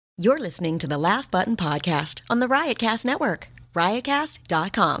You're listening to the Laugh Button Podcast on the Riotcast Network,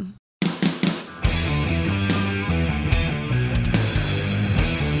 riotcast.com.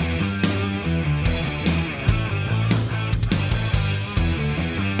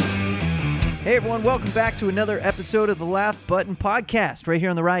 Hey everyone, welcome back to another episode of the Laugh Button Podcast right here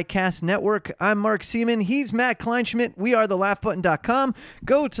on the Riotcast Network. I'm Mark Seaman, he's Matt Kleinschmidt, we are thelaughbutton.com.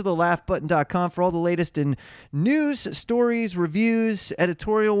 Go to thelaughbutton.com for all the latest in news, stories, reviews,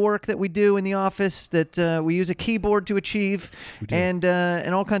 editorial work that we do in the office that we use a keyboard to achieve, and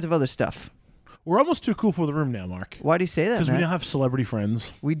all kinds of other stuff. We're almost too cool for the room now, Mark. Why do you say that, Because we Matt? now have celebrity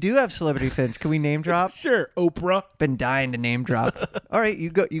friends. We do have celebrity friends. Can we name drop? Sure, Oprah. Been dying to name drop. All right, you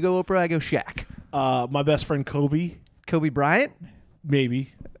go Oprah, I go Shaq. My best friend Kobe, Kobe Bryant? maybe.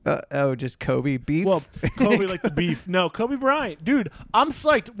 Just Kobe beef? Well, Kobe like the beef. No, Kobe Bryant. Dude, I'm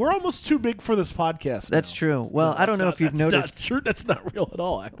psyched. We're almost too big for this podcast That's now. true. Well, I don't know if you've noticed. That's true. That's not real at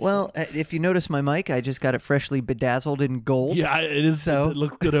all, actually. Well, if you notice my mic, I just got it freshly bedazzled in gold. Yeah, it is. So, it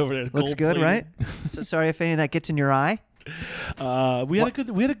looks good over there. Looks good, right? So sorry if any of that gets in your eye. We had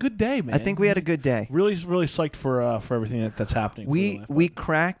a good day, man. I think we had a good day. Really psyched for everything that's happening. We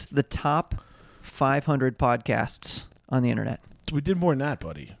cracked the top 500 podcasts on the internet. We did more than that,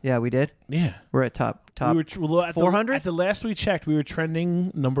 buddy. Yeah, we did. Yeah. We're at top We were at 400? At the last we checked, we were trending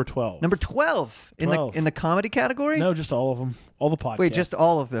number 12. Number 12 in the comedy category? No, just all of them. All the podcasts. Wait, just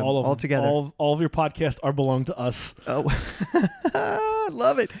all of them. All of all them. together. All of your podcasts belong to us. Oh,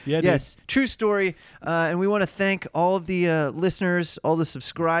 love it. Yeah, dude. Yes, true story. And we want to thank all of the listeners, all the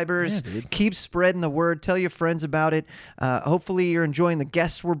subscribers. Yeah, dude. Keep spreading the word. Tell your friends about it. Hopefully you're enjoying the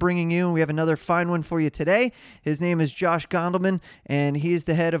guests we're bringing you. We have another fine one for you today. His name is Josh Gondelman, and he is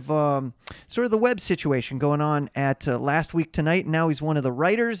the head of sort of the web situation going on at Last Week Tonight. Now he's one of the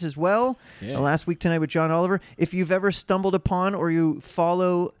writers as well. Yeah. Last Week Tonight with John Oliver. If you've ever stumbled upon or you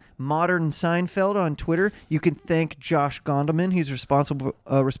follow Modern Seinfeld on Twitter, you can thank Josh Gondelman. He's responsible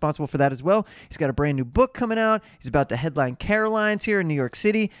for that as well. He's got a brand new book coming out. He's about to headline Caroline's here in New York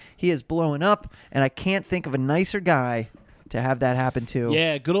City. He is blowing up, and I can't think of a nicer guy to have that happen to.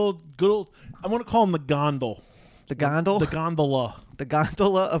 Yeah, good old. I want to call him the gondol. The gondol? The gondola. The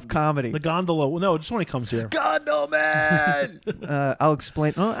gondola of comedy. The gondola. Well, no, just when he comes here. Gondelman! I'll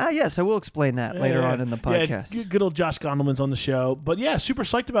explain. Yes, I will explain that later on in the podcast. Yeah, good old Josh Gondelman's on the show. But yeah, super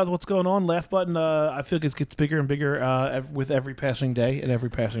psyched about what's going on. Laugh Button, I feel like it gets bigger and bigger with every passing day and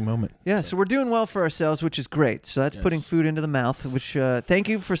every passing moment. Yeah, so we're doing well for ourselves, which is great. So that's putting food into the mouth, which thank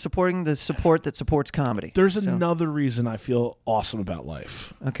you for supporting the support that supports comedy. There's another reason I feel awesome about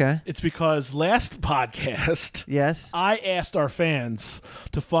life. Okay. It's because last podcast, Yes. I asked our fans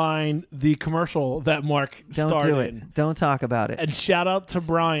to find the commercial that Mark starred Don't do it. in. Don't talk about it. And shout out to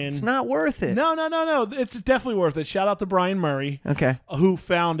Brian. It's not worth it. No. It's definitely worth it. Shout out to Brian Murray, Okay. who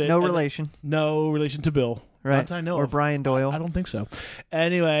found it. No relation. No relation to Bill. Right. Not that I know or of. Brian Doyle. I don't think so.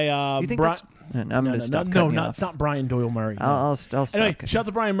 Anyway, You think that's... I'm going to stop cutting you off. it's not Brian Doyle Murray. No. I'll stop. Anyway, shout out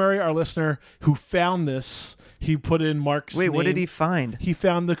to Brian Murray, our listener, who found this. He put in Mark's Wait, name. what did he find? He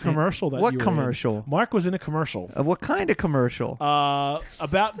found the commercial that What you were commercial? in. Mark was in a commercial. What kind of commercial?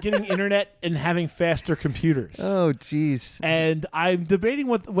 About getting internet and having faster computers. Oh, jeez. And I'm debating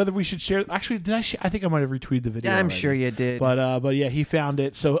whether we should share. Actually, did I? I think I might have retweeted the video. Yeah, I'm already. sure you did. But yeah, he found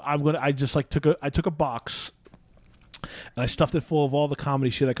it. So I just took a box. And I stuffed it full of all the comedy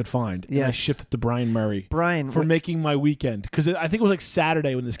shit I could find. And I Yes. shipped it to Brian Murray. Brian, for making my weekend. Because I think it was like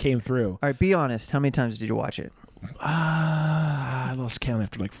Saturday when this came through. All right, be honest. How many times did you watch it? I lost count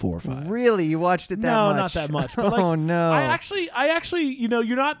after like 4 or 5. Really? You watched it that No, much? not that much. But like, oh, no. I actually,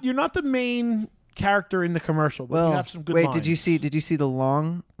 you're not the main character in the commercial, but you have some good lines. Did you see the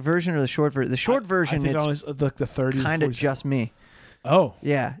long version or the short version? The short version, I think it's the 30 kind of 40 just me. Oh.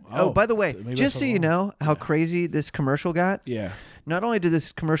 Yeah. Oh, by the way, maybe just I so you know how crazy this commercial got. Yeah. Not only did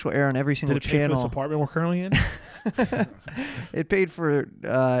this commercial air on every single Did it pay for channel, this apartment we're currently in? it paid for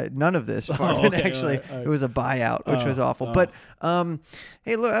none of this apartment. Okay, Actually, all right. It was a buyout, which was awful. But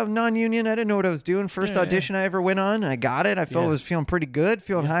hey, look, I'm non-union. I didn't know what I was doing. First audition I ever went on, I got it. I felt I was feeling pretty good,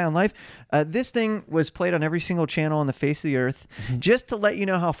 feeling high on life. This thing was played on every single channel on the face of the earth, just to let you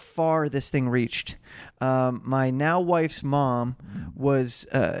know how far this thing reached. My now wife's mom was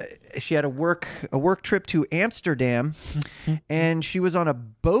she had a work trip to Amsterdam, and she was on a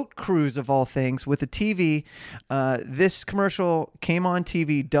boat cruise of all things with a TV. This commercial came on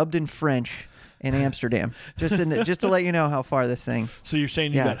TV, dubbed in French. in Amsterdam. Just to let you know how far this thing. So you're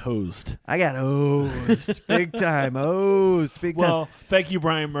saying you got hosed? I got hosed. Big time. Hosed. Big time. Well, thank you,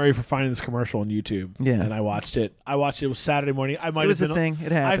 Brian Murray, for finding this commercial on YouTube. Yeah. And I watched it. It was Saturday morning. It was a thing.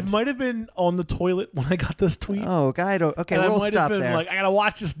 It happened. I might have been on the toilet when I got this tweet. Oh, God. Okay, and we'll stop there. Like, I got to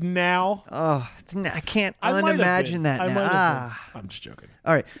watch this now. Oh, I can't unimagine that now. I'm just joking.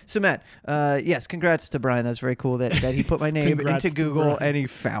 All right. So, Matt, yes, congrats to Brian. That's very cool that he put my name into Google and he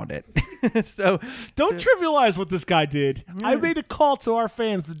found it. Don't trivialize what this guy did. I made a call to our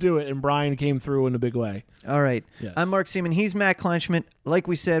fans to do it, and Brian came through in a big way. All right. Yes. I'm Mark Seaman. He's Matt Kleinschmidt. Like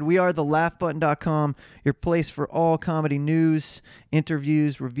we said, we are thelaughbutton.com, your place for all comedy news,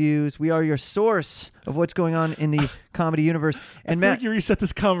 interviews, reviews. We are your source of what's going on in the comedy universe. And I Matt, you reset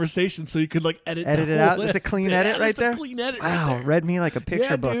this conversation so you could edit it out. It's a clean edit right there. It's a clean edit. Wow, right read me like a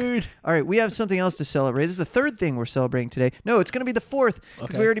picture book. Dude. All right, we have something else to celebrate. This is the third thing we're celebrating today. No, it's going to be the fourth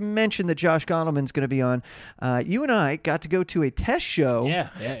because we already mentioned that Josh Gondelman's going to be on. You and I got to go to a test show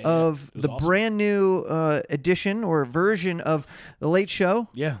of the brand new edition or version of The Late Show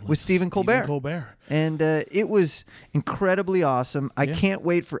with Stephen Colbert. And it was incredibly awesome. I can't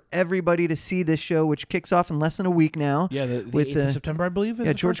wait for everybody to see this show, which kicks off in less than a week now. Yeah, the 8th of September, I believe.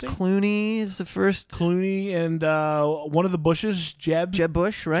 Is George Clooney is the first. Clooney and one of the Bushes, Jeb. Jeb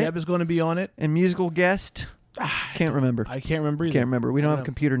Bush, right? Jeb is going to be on it. And musical guest. Can't remember. I can't remember either. Can't remember. We don't have a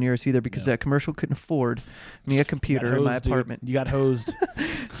computer near us either because that commercial couldn't afford me a computer in my apartment. Dude. You got hosed.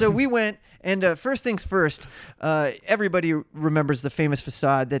 So we went, and first things first, everybody remembers the famous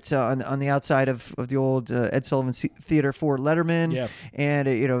facade that's on the outside of the old Ed Sullivan Theater for Letterman. Yeah.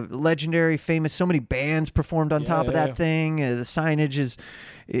 And, legendary, famous, so many bands performed on top of that thing. The signage is...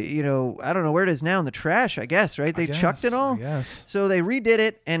 I don't know where it is now in the trash, I guess, right? They chucked it all. Yes. So they redid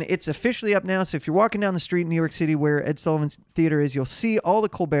it, and it's officially up now. So if you're walking down the street in New York City where Ed Sullivan's Theater is, you'll see all the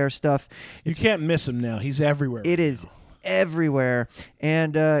Colbert stuff. You can't miss him now. He's everywhere. It is everywhere.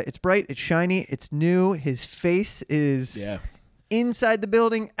 And it's bright, it's shiny, it's new. His face is... inside the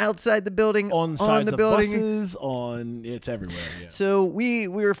building, outside the building, on the building, buses, it's everywhere. Yeah. So we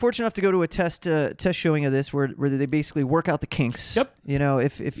were fortunate enough to go to a test showing of this where they basically work out the kinks. Yep.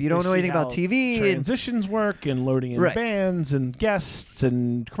 If you don't know anything about TV, transitions work and loading in bands and guests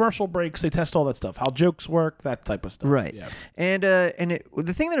and commercial breaks, they test all that stuff. How jokes work, that type of stuff. Right. Yeah. And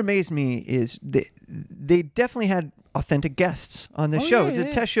the thing that amazed me is they definitely had authentic guests on this show. It's a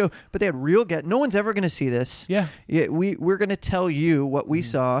test show, but they had real guests. No one's ever going to see this. Yeah. We're going to tell you what we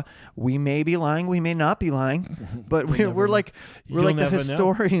saw. We may be lying, we may not be lying, but we're like the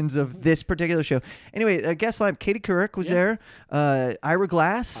historians of this particular show. Anyway, a guest lineup: Katie Couric was there, Ira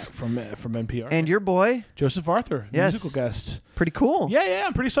Glass from NPR, and your boy Joseph Arthur, musical guest. Pretty cool. Yeah,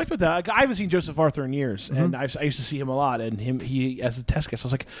 I'm pretty psyched with that. I haven't seen Joseph Arthur in years, and I used to see him a lot. And he as a test guest, I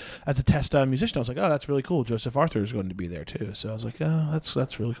was like, as a test musician, I was like, oh, that's really cool. Joseph Arthur is going to be there too. So I was like, oh,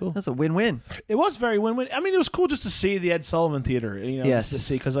 that's really cool. That's a win-win. It was very win-win. I mean, it was cool just to see the Ed Sullivan Theater. Just to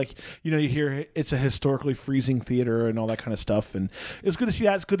see because you hear it's a historically freezing theater and all that kind of stuff, and it was good to see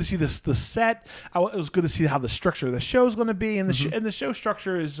that. It's good to see the set. It was good to see how the structure of the show is going to be, and the show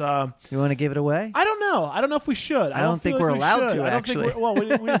structure is. You want to give it away? I don't know. I don't know if we should. I don't think we're allowed to. Actually, we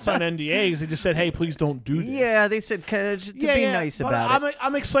didn't sign NDAs. They just said, "Hey, please don't do this." Yeah, they said just to be nice about it.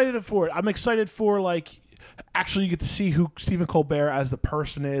 I'm excited for it. I'm excited for actually you get to see who Stephen Colbert as the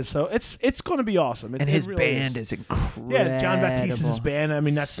person is. So it's going to be awesome. And his band is incredible. Yeah, John Baptiste is his band. I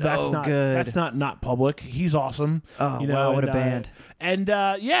mean, that's not good. That's not public. He's awesome. Oh, wow, what a band. And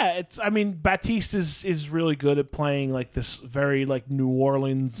Baptiste is really good at playing this very New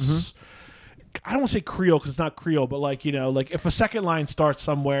Orleans. I don't want to say Creole because it's not Creole, but if a second line starts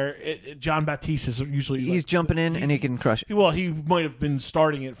somewhere, John Baptiste is usually he's jumping in and he can crush it. Well, he might have been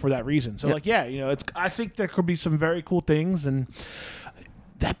starting it for that reason. So I think there could be some very cool things, and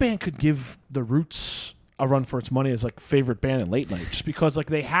that band could give the Roots a run for its money as favorite band in late night, just because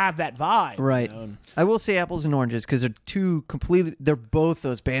they have that vibe. Right. I will say apples and oranges because they're both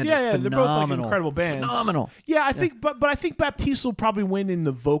those bands. Yeah, phenomenal. they're both incredible bands. Phenomenal. Yeah, I think, but I think Baptiste will probably win in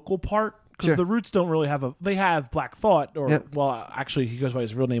the vocal part. Because the Roots don't really have they have Black Thought, well, actually he goes by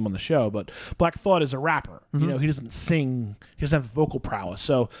his real name on the show, but Black Thought is a rapper. He doesn't sing, he doesn't have vocal prowess.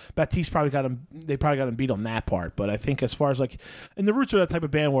 So Baptiste they probably got him beat on that part. But I think as far as and the Roots are that type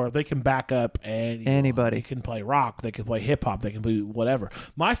of band where they can back up anybody. They can play rock, they can play hip hop, they can play whatever.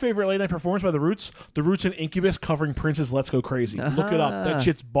 My favorite late night performance by the Roots and Incubus covering Prince's "Let's Go Crazy." Look it up. That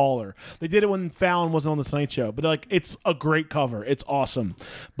shit's baller. They did it when Fallon wasn't on the Tonight Show, but it's a great cover. It's awesome.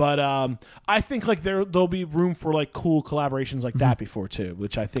 But I think there'll be room for cool collaborations like that before too,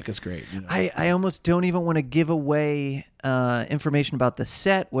 which I think is great. I almost don't even want to give away information about the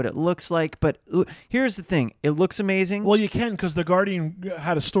set, what it looks like. But here's the thing: it looks amazing. Well, you can because the Guardian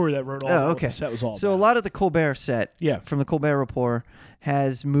had a story that wrote all what the set was all so about. A lot of the Colbert set, from the Colbert Report,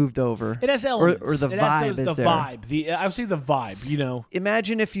 has moved over. It has elements. Or the vibe is there. I would say the vibe, you know.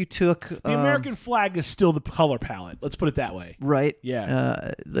 Imagine if you took... The American flag is still the color palette. Let's put it that way. Right.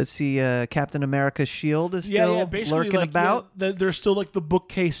 Yeah. Let's see. Captain America's shield is still lurking about. There's still like the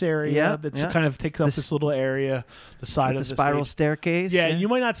bookcase area that's kind of takes up this little area, the side of the spiral staircase. Yeah, you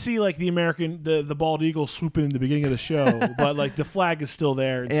might not see like the American, the bald eagle swooping in the beginning of the show, but like the flag is still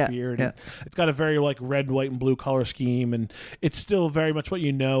there in spirit. Yeah. It's got a very like red, white, and blue color scheme, and it's still very much what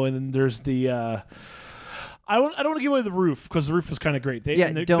you know. And then there's the I don't want to give away the roof because the roof is kind of great. The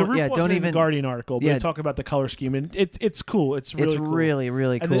roof wasn't in the Guardian article, but they talk about the color scheme, and it's cool. It's really cool.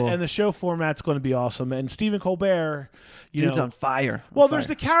 really cool. And the show format's going to be awesome. And Stephen Colbert, dude's on fire. Well, there's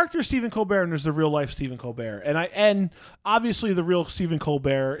the character Stephen Colbert, and there's the real life Stephen Colbert, and obviously the real Stephen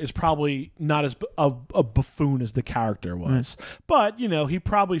Colbert is probably not as a buffoon as the character was, but you know he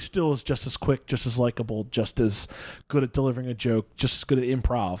probably still is just as quick, just as likable, just as good at delivering a joke, just as good at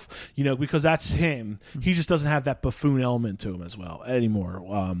improv. You know, because that's him. He just doesn't have that buffoon element to him as well anymore.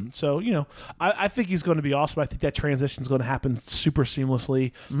 So you know, I think he's going to be awesome. I think that transition is going to happen super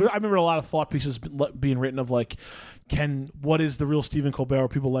seamlessly. I remember a lot of thought pieces being written of like, what is the real Stephen Colbert? Or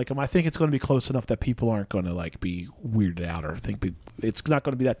people like him. I think it's going to be close enough that people aren't going to like be weirded out or think it's not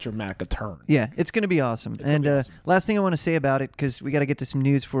going to be that dramatic a turn. Yeah, it's going to be awesome. Last thing I want to say about it, because we got to get to some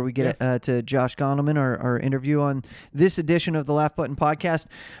news before we get to Josh Gondelman, our interview on this edition of the Laugh Button Podcast.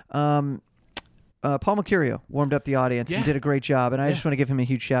 Paul Mercurio warmed up the audience and did a great job, and I just want to give him a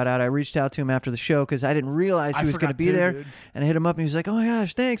huge shout out. I reached out to him after the show because I didn't realize he was going to be there, dude. And I hit him up and he was like, "Oh my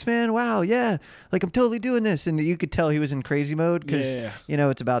gosh, thanks, man! Wow, yeah, like I'm totally doing this." And you could tell he was in crazy mode because you know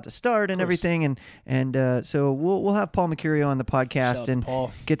it's about to start and everything, and so we'll have Paul Mercurio on the podcast and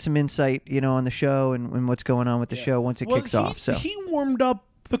get some insight, you know, on the show and what's going on with the show once it kicks off. So he warmed up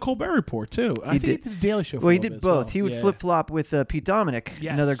the Colbert Report too. I think he did the Daily Show. Well, he did both. He would flip flop with Pete Dominic,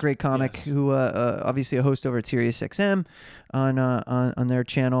 another great comic who obviously a host over at SiriusXM on their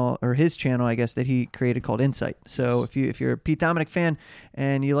channel, or his channel, I guess, that he created called Insight. So if you're a Pete Dominic fan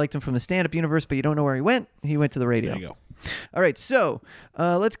and you liked him from the stand-up universe, but you don't know where he went to the radio. There you go. All right, so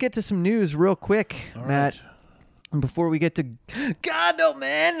let's get to some news real quick, Matt. And before we get to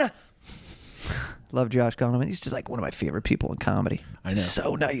Gondelman. Love Josh Gondelman. He's just like one of my favorite people in comedy. I know.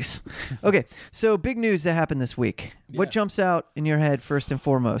 So nice. Okay, so big news that happened this week. Yeah. What jumps out in your head first and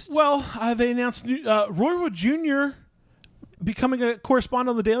foremost? Well, they announced Roy Wood Jr. becoming a correspondent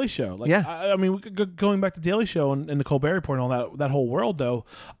on the Daily Show. Like, I mean, going back to Daily Show and the Colbert Report and all that whole world, though,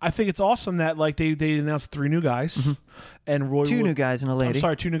 I think it's awesome that like they announced 3 new guys and Roy two new guys and a lady. I'm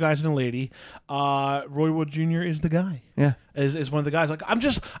sorry, 2 new guys and a lady. Roy Wood Jr. is the guy. Yeah, is one of the guys. Like, I'm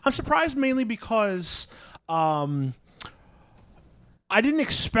surprised mainly because I didn't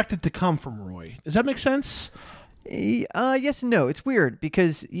expect it to come from Roy. Does that make sense? Yes and no. It's weird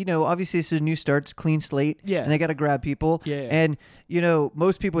because, you know, obviously this is a new start, it's a clean slate, and they got to grab people. And, you know,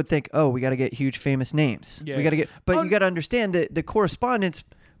 most people would think, oh, we got to get huge famous names. We got to get, but you got to understand that the correspondents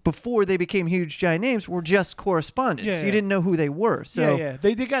before they became huge giant names were just correspondents. You didn't know who they were. So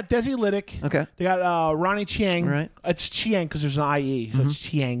they got Desi Liddick. Okay. They got Ronnie Chiang. Right. It's Chiang because there's an IE, so it's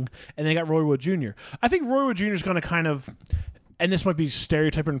Chiang. And they got Roy Wood Jr. I think Roy Wood Jr. is going to kind of, and this might be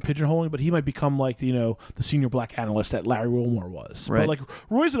stereotyping and pigeonholing, but he might become like the senior black analyst that Larry Wilmore was. Right. But like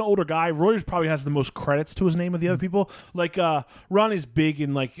Roy's an older guy. Roy probably has the most credits to his name of the other people. Like Ronnie's big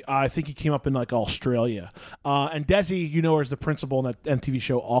in like I think he came up in like Australia. And Desi, her as the principal in that MTV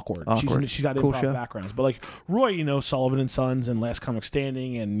show Awkward. She's got cool improv backgrounds. But like Roy, Sullivan and Sons and Last Comic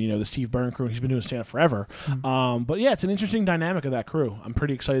Standing and the Steve Byrne crew. He's been doing stand-up forever. But yeah, it's an interesting dynamic of that crew. I'm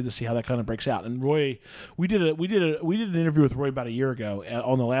pretty excited to see how that kind of breaks out. And Roy, we did an interview with Roy about a year ago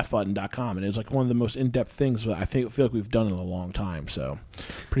on the laughbutton.com, and it was like one of the most in-depth things that I feel like we've done in a long time. So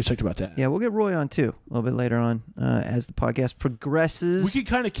pretty psyched about that. Yeah, we'll get Roy on too a little bit later on as the podcast progresses. We could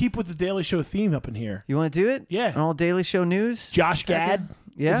kind of keep with the Daily Show theme up in here. You want to do it? Yeah. All Daily Show news? Josh Gad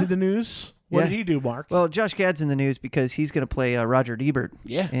is in the news. What did he do, Mark? Well, Josh Gad's in the news because he's going to play Roger Ebert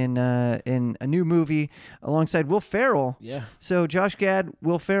in a new movie alongside Will Ferrell. Yeah. So Josh Gad,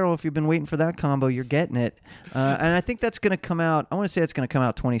 Will Ferrell, if you've been waiting for that combo, you're getting it. And I think that's going to come out, I want to say it's going to come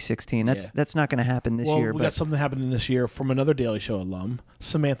out 2016. That's not going to happen this year. We got something happening this year from another Daily Show alum,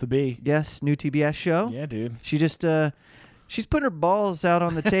 Samantha Bee. Yes, new TBS show. Yeah, dude. She just... She's putting her balls out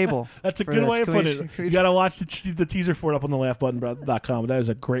on the table. That's a good way to put it. You got to watch the teaser for it up on thelaughbutton.com. That is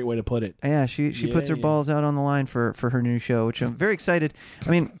a great way to put it. Yeah, she puts her balls out on the line for her new show, which I'm very excited. I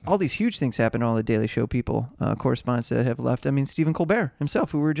mean, all these huge things happen. All the Daily Show people, correspondents that have left. I mean, Stephen Colbert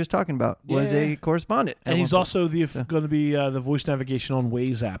himself, who we were just talking about, was a correspondent. And he's also going to be the voice navigation on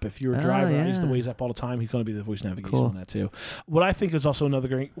Waze app. If you're a driver, I use the Waze app all the time. He's going to be the voice navigation on that too. What I think is also another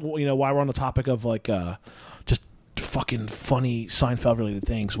great, while we're on the topic of like just fucking funny Seinfeld related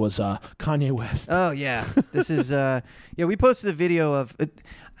things, was Kanye West. Oh yeah, this is we posted the video of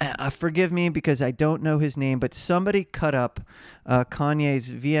forgive me because I don't know his name, but somebody cut up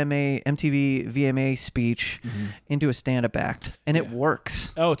Kanye's MTV VMA speech into a stand-up act, and it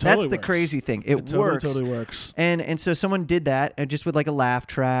works. Oh, totally. That's the crazy thing. It works. Totally works. And so someone did that, and just with like a laugh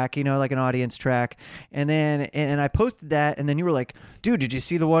track, like an audience track, and then I posted that, and then you were like, "Dude, did you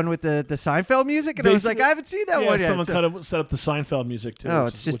see the one with the Seinfeld music?" And I was like, "I haven't seen that one yet." Someone set up the Seinfeld music too. Oh,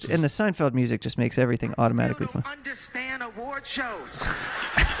 it's just and the Seinfeld music just makes everything automatically fun. Understand award shows.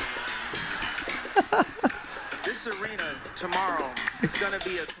 This arena tomorrow is going to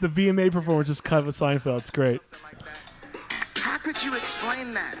be the VMA performance is kind of a Seinfeld. It's great. Like that. How could you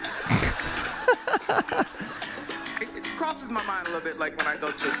explain that? it crosses my mind a little bit, like when I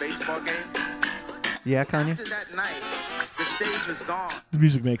go to a baseball game. Yeah, Kanye. After that night, the stage was gone. The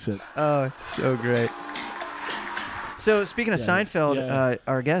music makes it. Oh, it's so great. So speaking of Seinfeld,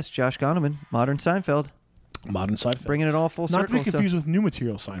 our guest Josh Gondelman, Modern Seinfeld. Bringing it all full circle. Not to be confused with New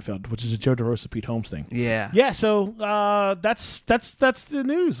Material Seinfeld, which is a Joe DeRosa, Pete Holmes thing. Yeah. So that's the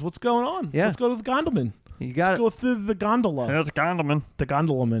news. What's going on? Yeah. Let's go to the Gondelman. Let's go through the gondola. There's Gondelman. The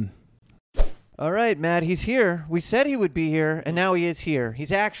Gondelman. All right, Matt, he's here. We said he would be here, and now he is here.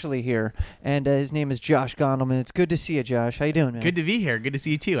 He's actually here, and his name is Josh Gondelman. It's good to see you, Josh. How you doing, man? Good to be here. Good to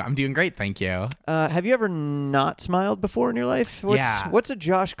see you, too. I'm doing great, thank you. Have you ever not smiled before in your life? What's a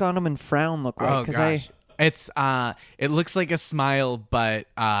Josh Gondelman frown look like? Oh, gosh. It looks like a smile, but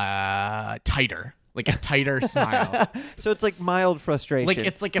tighter. Like a tighter smile. So it's like mild frustration. Like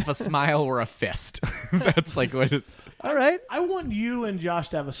it's like if a smile were a fist. That's like what it... All right. I want you and Josh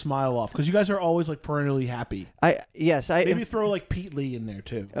to have a smile off because you guys are always like perennially happy. Maybe throw like Pete Lee in there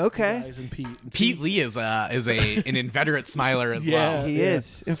too. Okay. And Pete Lee is an inveterate smiler as well. He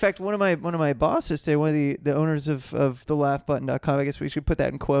is. In fact, one of my bosses today, one of the owners of thelaughbutton.com, I guess we should put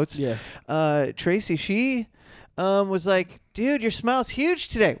that in quotes. Yeah. Tracy, she was like, "Dude, your smile's huge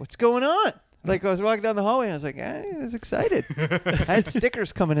today. What's going on?" Like I was walking down the hallway, and I was like, I was excited. I had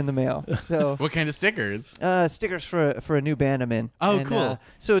stickers coming in the mail. So what kind of stickers? Stickers for a new band I'm in. Oh, cool.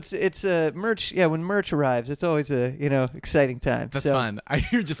 So it's merch. Yeah, when merch arrives, it's always a exciting time. That's fun. I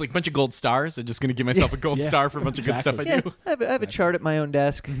hear just like a bunch of gold stars. I'm just gonna give myself a gold star for a bunch of good stuff I do. I have a chart at my own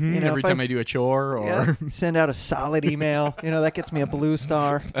desk. Every time I do a chore or send out a solid email, that gets me a blue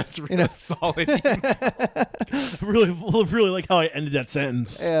star. That's really solid. really like how I ended that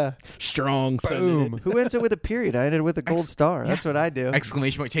sentence. Yeah, strong. Boom. Who ends it with a period? I ended with a gold star. That's what I do.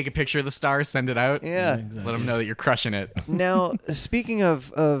 Exclamation point. Take a picture of the star, send it out. Yeah. Exactly. Let them know that you're crushing it. Now, speaking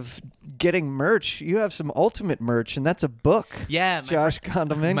of getting merch, you have some ultimate merch, and that's a book. Yeah. Josh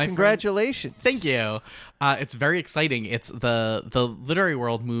Gondelman. Congratulations. Thank you. It's very exciting. It's the literary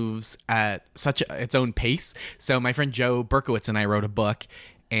world moves at its own pace. So my friend Joe Berkowitz and I wrote a book,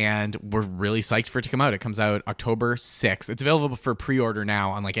 and we're really psyched for it to come out. It comes out October 6th. It's available for pre-order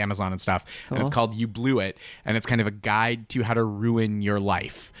now on like Amazon and stuff. Cool. And it's called You Blew It. And it's kind of a guide to how to ruin your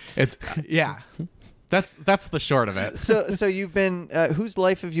life. It's That's the short of it. So you've been whose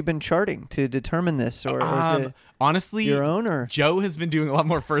life have you been charting to determine this, or is it honestly your own? Or Joe has been doing a lot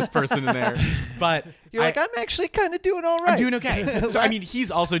more first person in there, but you're I'm actually kind of doing all right. I'm doing okay. So I mean, he's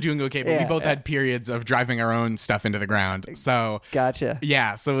also doing okay, but we both had periods of driving our own stuff into the ground. So gotcha.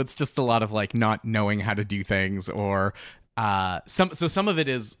 Yeah, so it's just a lot of like not knowing how to do things, or some of it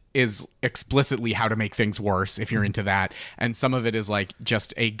is explicitly how to make things worse if you're into that, and some of it is like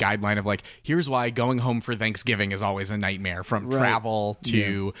just a guideline of like, here's why going home for Thanksgiving is always a nightmare, from travel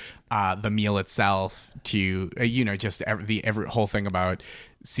to the meal itself to just every whole thing about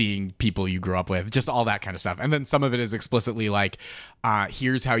seeing people you grew up with, just all that kind of stuff. And then some of it is explicitly like,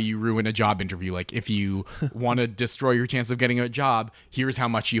 here's how you ruin a job interview. Like if you want to destroy your chance of getting a job, here's how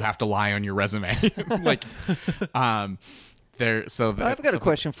much you have to lie on your resume. Like, I've got a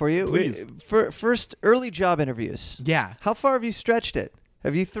question for you. Please. For first early job interviews. Yeah. How far have you stretched it?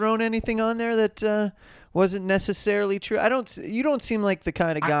 Have you thrown anything on there that wasn't necessarily true. You don't seem like the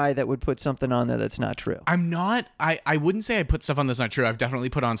kind of guy that would put something on there that's not true. I'm not. I wouldn't say I put stuff on that's not true. I've definitely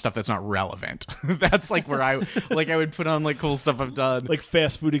put on stuff that's not relevant. That's like where I would put on like cool stuff I've done, like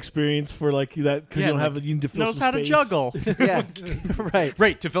fast food experience for like that because you don't have you need to fill knows some how space. to juggle. Yeah,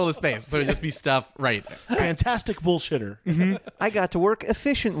 right. To fill the space. So it'd just be stuff. Right. Fantastic bullshitter. Mm-hmm. I got to work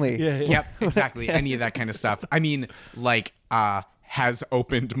efficiently. Yeah. Yep. Exactly. Any of that kind of stuff. I mean, like, has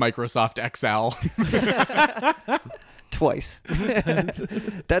opened Microsoft Excel. Twice.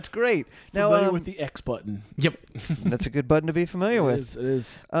 That's great. Familiar Now, with the X button. Yep. that's a good button to be familiar with. It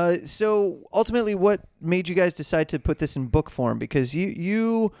is. So ultimately, what made you guys decide to put this in book form? Because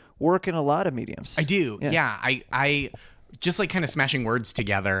you work in a lot of mediums. I do. Yeah. I just like kind of smashing words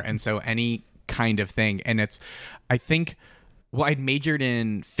together. And so any kind of thing. And I think, well, I'd majored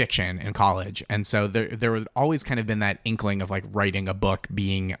in fiction in college, and so there was always kind of been that inkling of like writing a book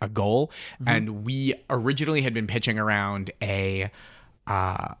being a goal. Mm-hmm. And we originally had been pitching around a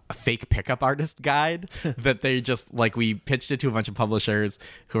fake pickup artist guide that they just like, we pitched it to a bunch of publishers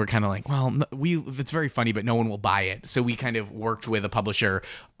who were kind of like, well, it's very funny, but no one will buy it. So we kind of worked with a publisher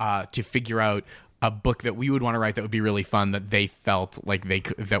to figure out a book that we would want to write that would be really fun, that they felt like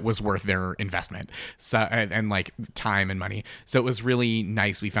that was worth their investment, so and like time and money. So it was really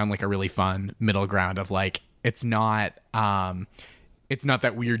nice. We found like a really fun middle ground of like, it's not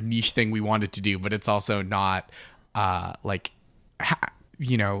that weird niche thing we wanted to do, but it's also not like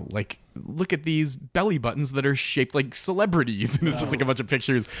look at these belly buttons that are shaped like celebrities, and it's just like a bunch of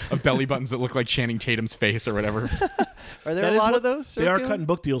pictures of belly buttons that look like Channing Tatum's face or whatever. Are there a lot of those? They are cutting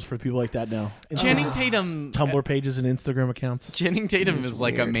book deals for people like that now. Channing Tatum, Tumblr pages and Instagram accounts. Channing Tatum is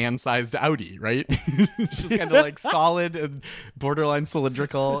like a man-sized Audi, right? It's just kind of like solid and borderline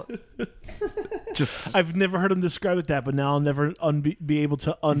cylindrical. Just I've never heard him describe it that, but now I'll never be able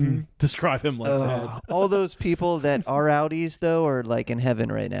to undescribe him like that. All those people that are Audis though are like in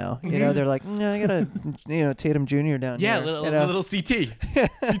heaven right now. You know, they're like, I got a Tatum Jr. down here. Little CT.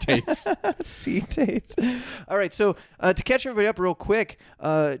 C-Tates. C-Tates. All right, so to catch everybody up real quick,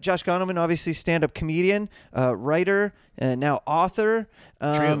 Josh Gondelman, obviously stand-up comedian, writer, now author.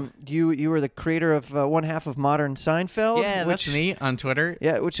 True. You were the creator of one half of Modern Seinfeld. Yeah, that's me on Twitter.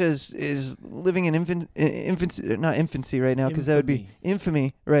 Yeah, which is living in infancy right now, because that would be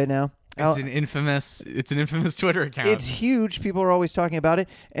infamy right now. It's an infamous Twitter account. It's huge. People are always talking about it,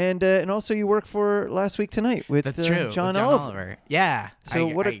 and also you work for Last Week Tonight with that's true. John with Oliver. Yeah. So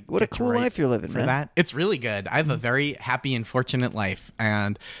what a cool life you're living, man. That. It's really good. I have a very happy and fortunate life,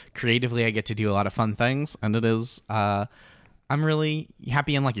 and creatively I get to do a lot of fun things, and it is I'm really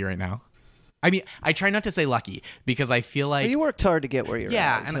happy and lucky right now. I mean, I try not to say lucky because I feel like you worked hard to get where you're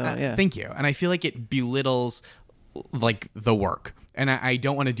at. Thank you. And I feel like it belittles like the work. And I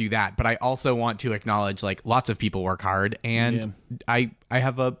don't want to do that, but I also want to acknowledge like lots of people work hard, and I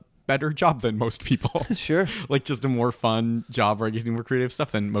have a better job than most people. Sure. Like just a more fun job where I get to do more creative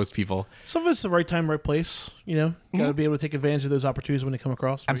stuff than most people. Some of it's the right time, right place. You know, got to be able to take advantage of those opportunities when they come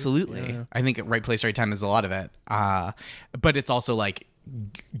across. Absolutely. Yeah. I think right place, right time is a lot of it. But it's also like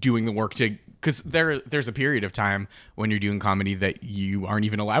doing the work to, because there's a period of time when you're doing comedy that you aren't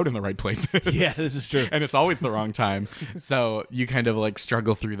even allowed in the right places. Yeah, this is true. And it's always the wrong time. So you kind of like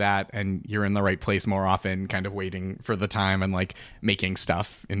struggle through that, and you're in the right place more often, kind of waiting for the time and like making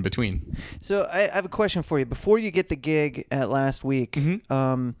stuff in between. So I have a question for you. Before you get the gig at Last Week,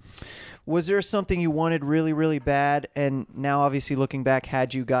 was there something you wanted really, really bad, and now obviously looking back,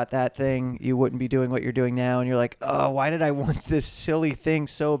 had you got that thing, you wouldn't be doing what you're doing now, and you're like, oh, why did I want this silly thing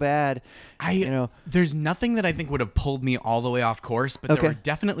so bad? There's nothing that I think would have pulled me all the way off course, but there were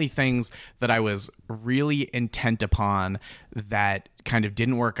definitely things that I was really intent upon that kind of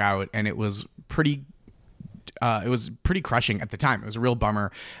didn't work out, and it was pretty crushing at the time. It was a real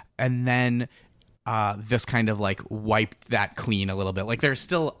bummer. And then this kind of like wiped that clean a little bit. Like there's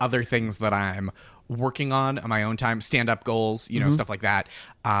still other things that I'm working on my own time, stand-up goals, stuff like that,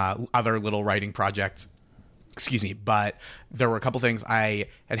 other little writing projects. Excuse me, but there were a couple things. I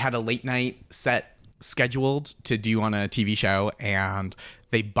had a late night set scheduled to do on a TV show, and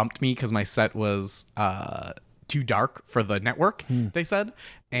they bumped me because my set was too dark for the network, they said.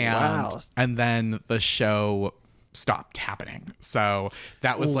 And then the show stopped happening. So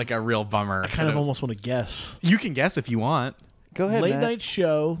that was like a real bummer. I kind of almost want to guess. You can guess if you want. Go ahead, Late Matt. night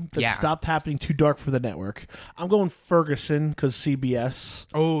show that stopped happening, too dark for the network. I'm going Ferguson because CBS.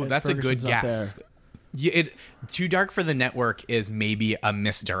 Oh, that's Ferguson's a good guess. Yeah, too dark for the network is maybe a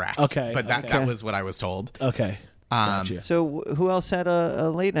misdirect. Okay, but that was what I was told. Okay, gotcha. So who else had a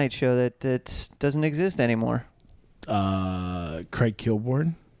late night show that doesn't exist anymore? Craig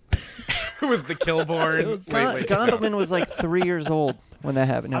Kilborn. It was the Kilborn. Gondelman was like 3 years old when that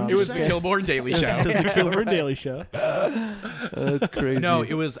happened. No, it was the Kilborn Daily Show. It was the Kilborn Daily Show. That's crazy. No,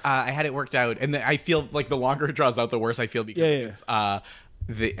 it was. I had it worked out, and I feel like the longer it draws out, the worse I feel because it's.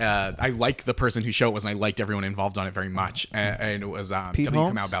 I like the person whose show it was, and I liked everyone involved on it very much. And it was W.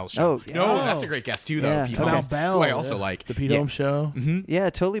 Kamau Bell's show. Oh, yeah. No, that's a great guest too, though. Yeah. Pete Kamau Holmes, Bell, who I also like. The Pete Holmes Show. Mm-hmm. Yeah,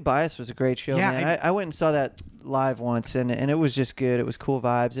 Totally Biased was a great show, Yeah, man. I went and saw that live once, and it was just good. It was cool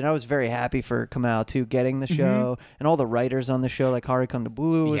vibes, and I was very happy for Kamau, too, getting the show, and all the writers on the show, like Hari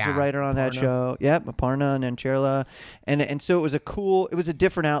Kondabolu was a writer on that show. Yep, Aparna and Cherla. And so it was a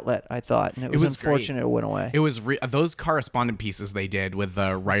different outlet, I thought, and it was unfortunate great. It went away. It was those correspondent pieces they did with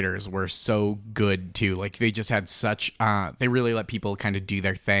the writers were so good, too. Like, they just had such, they really let people kind of do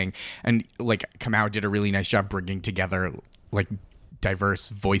their thing, and, like, Kamau did a really nice job bringing together, like, diverse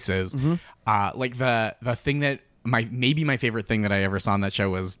voices. Like the thing that maybe my favorite thing that I ever saw on that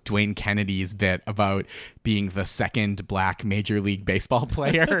show was Dwayne Kennedy's bit about being the second black Major League Baseball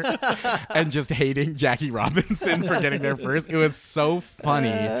player and just hating Jackie Robinson for getting there first. It was so funny.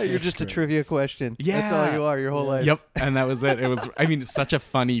 You're just a trivia question. Yeah. That's all you are your whole life. Yep. And that was it. It was, I mean, such a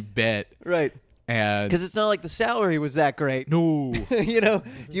funny bit. Right. Because it's not like the salary was that great. No. You know,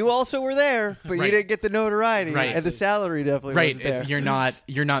 you also were there, but you didn't get the notoriety. Right. And the salary definitely wasn't there.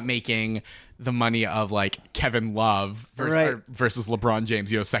 You're not making the money of like Kevin Love versus LeBron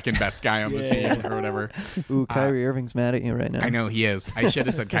James, second best guy on the team or whatever. Ooh, Kyrie Irving's mad at you right now. I know he is. I should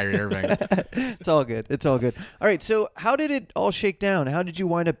have said Kyrie Irving. It's all good. It's all good. All right. So how did it all shake down? How did you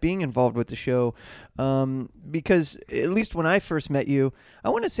wind up being involved with the show? Because at least when I first met you, I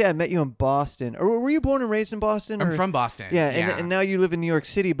want to say I met you in Boston. Or were you born and raised in Boston? I'm from Boston. Yeah, and now you live in New York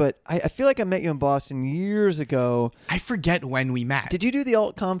City, but I feel like I met you in Boston years ago. I forget when we met. Did you do the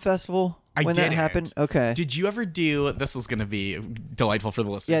Altcomm Festival? When that happened? Okay. Did you ever do, this is going to be delightful for the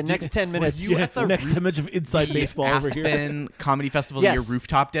listeners. Yeah, next 10 minutes. You at the next image of Inside Baseball over here. Aspen Comedy Festival, your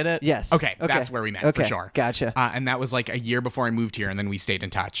rooftop did it? Yes. Okay, that's where we met for sure. Gotcha. And that was like a year before I moved here, and then we stayed in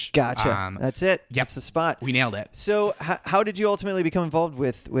touch. Gotcha. That's it. Yep. That's the spot. We nailed it. So how did you ultimately become involved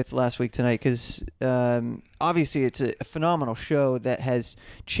with Last Week Tonight? Because obviously it's a phenomenal show that has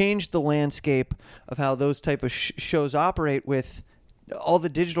changed the landscape of how those type of shows operate with all the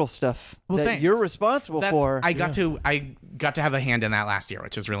digital stuff that you're responsible for. I got to have a hand in that last year,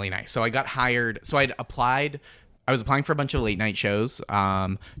 which is really nice. So I got hired. So I was applying for a bunch of late night shows,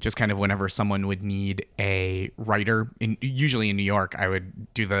 just kind of whenever someone would need a writer. Usually in New York, I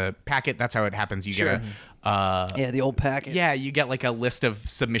would do the packet. That's how it happens. You get the old packet. Yeah, you get like a list of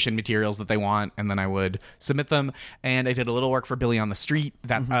submission materials that they want, and then I would submit them. And I did a little work for Billy on the Street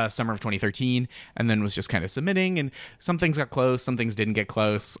that summer of 2013, and then was just kind of submitting. And some things got close, some things didn't get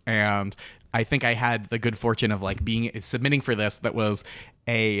close, and I think I had the good fortune of like submitting for this. That was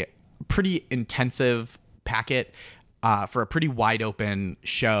a pretty intensive packet for a pretty wide open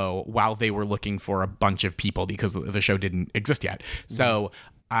show while they were looking for a bunch of people because the show didn't exist yet. So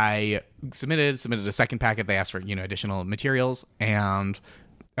I submitted a second packet. They asked for, additional materials, and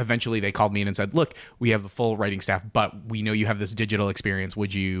eventually they called me in and said, look, we have a full writing staff, but we know you have this digital experience.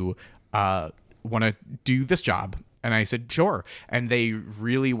 Would you want to do this job? And I said, sure. And they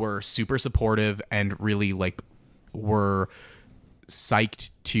really were super supportive and really were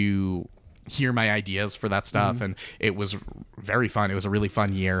psyched to hear my ideas for that stuff. And it was very fun. It was a really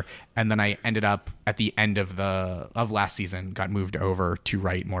fun year. And then I ended up at the end of last season, got moved over to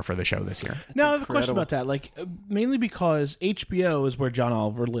write more for the show this year. Now I have a question about that. Mainly because HBO is where John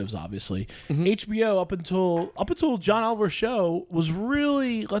Oliver lives, obviously. HBO up until John Oliver's show was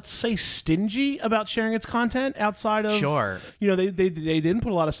really, let's say, stingy about sharing its content outside of they didn't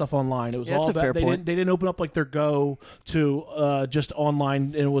put a lot of stuff online. It was all about they didn't open up their go to just online,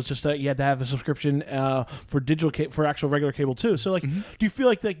 and it was just that you had to have a subscription for digital for actual regular cable too. So do you feel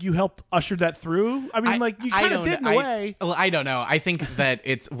like you helped usher that through? I mean, you kind of did in a way. I don't know. I think that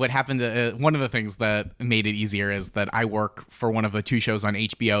it's what happened. One of the things that made it easier is that I work for one of the two shows on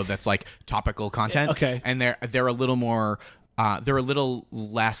HBO that's like topical content. Okay, and they're a little more. They're a little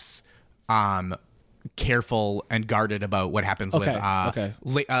less. Careful and guarded about what happens with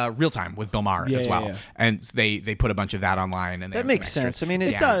Real Time with Bill Maher as well. And they put a bunch of that online, and that makes sense. I mean,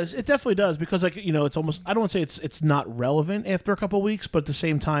 it does. It definitely does, because it's almost, I don't want to say it's not relevant after a couple of weeks, but at the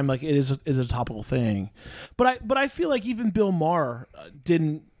same time, it is a topical thing. But I feel like even Bill Maher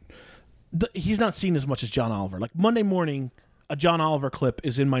he's not seen as much as John Oliver. Monday morning, a John Oliver clip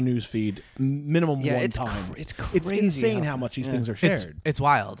is in my news feed minimum one time. It's crazy. It's insane how much these things are shared. It's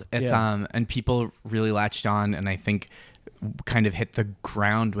wild. It's and people really latched on, and I think kind of hit the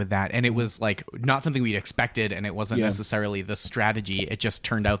ground with that, and it was like not something we'd expected, and it wasn't necessarily the strategy. It just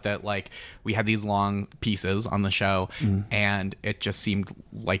turned out that like we had these long pieces on the show, and it just seemed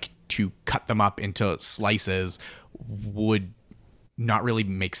like to cut them up into slices would not really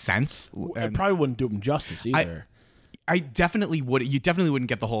make sense. It probably wouldn't do them justice either. I definitely would. You definitely wouldn't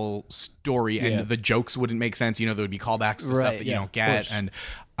get the whole story, and the jokes wouldn't make sense. You know, there would be callbacks to stuff that you don't get, and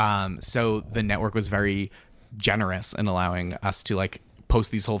so the network was very generous in allowing us to like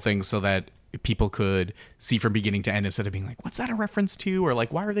post these whole things so that people could see from beginning to end instead of being like, what's that a reference to, or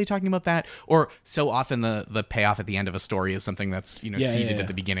like, why are they talking about that? Or so often the payoff at the end of a story is something that's seeded at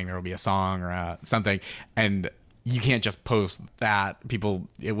the beginning. There will be a song or something, and you can't just post that.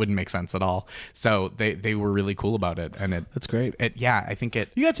 It wouldn't make sense at all. So they were really cool about it, and that's great. I think it.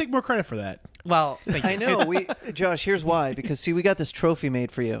 You gotta take more credit for that. Well, thank you. I know. Josh, here's why. Because see, we got this trophy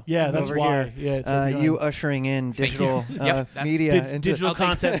made for you. Yeah, that's over why. Here. Yeah, you ushering in digital media, digital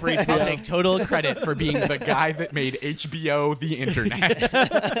content for HBO. I'll take total credit for being the guy that made HBO the internet.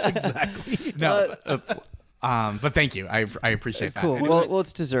 Exactly. No, but thank you. I appreciate that. Cool. Well,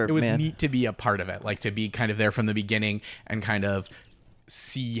 it's deserved. It was man. neat to be a part of it, like to be kind of there from the beginning and kind of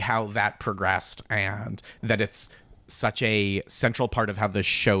see how that progressed, and that it's such a central part of how the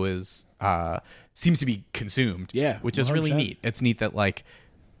show is seems to be consumed. Yeah, which is 100%. really neat. It's neat that like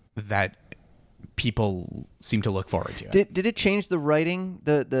that people seem to look forward to it. Did it change the writing,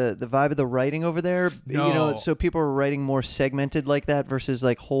 the vibe of the writing over there? No. You know, so people are writing more segmented like that versus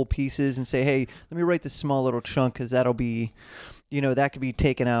like whole pieces, and say, hey, let me write this small little chunk because that'll be, that could be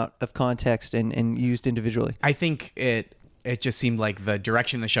taken out of context and used individually. I think it just seemed like the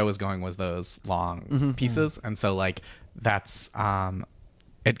direction the show was going was those long pieces, and so like that's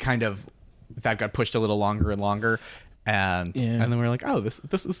it kind of that got pushed a little longer and longer. And then we're like, oh, this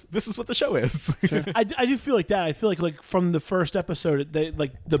is what the show is. Sure. I do feel like that. I feel like from the first episode, they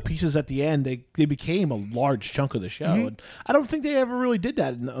like the pieces at the end, they became a large chunk of the show. And I don't think they ever really did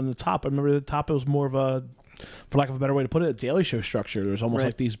that on the top. I remember the top, it was more of a, for lack of a better way to put it, a Daily Show structure. There was almost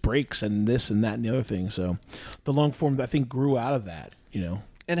like these breaks and this and that and the other thing. So the long form, I think, grew out of that.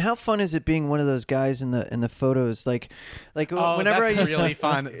 And how fun is it being one of those guys in the photos? Like oh, whenever that's I used really to,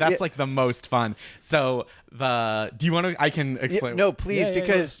 fun. That's like the most fun. So do you want to? I can explain. No, please,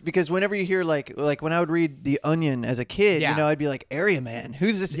 because whenever you hear like when I would read The Onion as a kid, I'd be like, Area Man,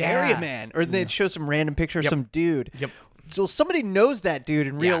 who's this Area Man? Or they'd show some random picture of some dude. Yep. So somebody knows that dude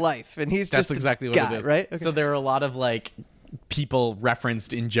in real life, and he's that's just exactly what guy, it is, right? Okay. So there are a lot of like people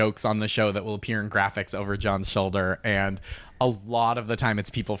referenced in jokes on the show that will appear in graphics over John's shoulder, and a lot of the time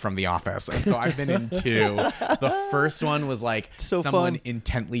it's people from The Office. And so I've been in two. The first one was like someone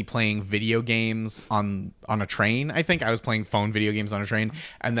intently playing video games on a train. I think I was playing phone video games on a train.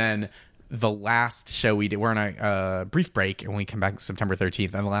 And then the last show we did, we're on a brief break, and we come back September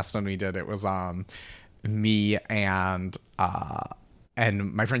 13th. And the last one we did, it was me and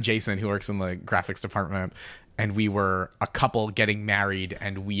my friend Jason, who works in the graphics department, and we were a couple getting married,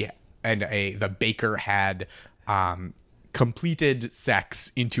 and the baker had completed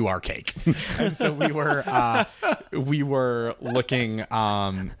sex into our cake. And so we were looking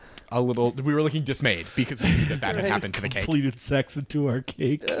we were looking dismayed because we knew that had happened to the cake. Completed sex into our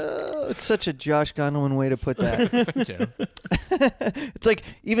cake. It's such a Josh Gondelman way to put that. Thank you. It's like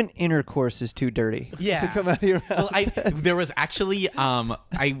even intercourse is too dirty to come out of your mouth. Well, there was actually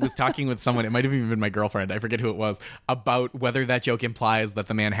I was talking with someone, it might have even been my girlfriend, I forget who it was, about whether that joke implies that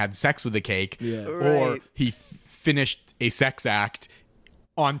the man had sex with the cake or he finished a sex act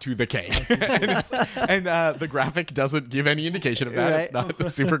onto the cake. and the graphic doesn't give any indication of that. It's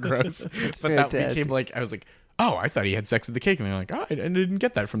not super gross. But fantastic. That became like, I was like, oh, I thought he had sex with the cake. And they're like, oh, I didn't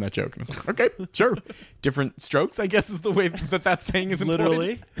get that from that joke. And I was like, okay, sure. Different strokes, I guess, is the way that saying is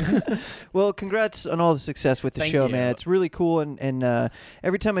Literally. Well, congrats on all the success with the show, you. man. It's really cool. And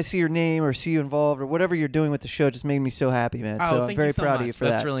every time I see your name or see you involved or whatever you're doing with the show, it just made me so happy, man. So I'm very proud of you for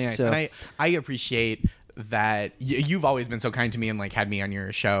that. That's really nice. So. And I appreciate that you've always been so kind to me and like had me on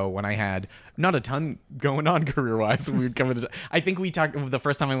your show when I had not a ton going on career wise. We would come into, I think we talked, the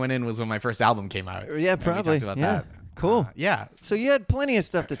first time I went in was when my first album came out. Yeah, probably. We talked about that. Cool. Yeah. So you had plenty of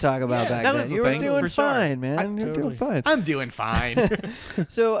stuff to talk about back that then. was the You were thing, doing for sure. fine, man. You were doing fine. I'm doing fine.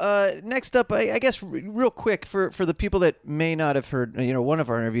 So next up, I guess real quick for the people that may not have heard, one of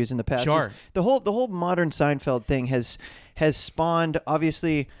our interviews in the past. Sure. The whole modern Seinfeld thing has spawned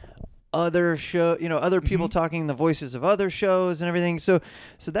obviously other show, other people talking the voices of other shows and everything. So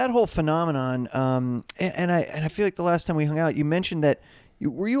that whole phenomenon, and I feel like the last time we hung out, you mentioned that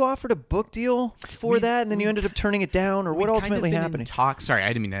were you offered a book deal for that, and then you ended up turning it down, or what ultimately happened? Sorry, I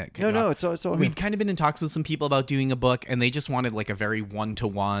didn't mean to cut you off. No, it's all We'd kind of been in talks with some people about doing a book, and they just wanted like a very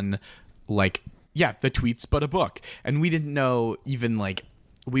one-to-one, like, yeah, the tweets but a book. And we didn't know even like,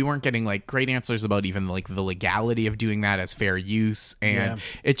 we weren't getting like great answers about even like the legality of doing that as fair use, and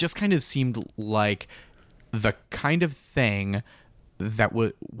it just kind of seemed like the kind of thing that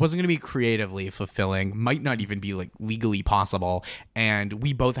wasn't going to be creatively fulfilling, might not even be like legally possible. And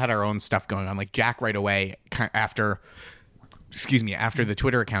we both had our own stuff going on. Like Jack right away after the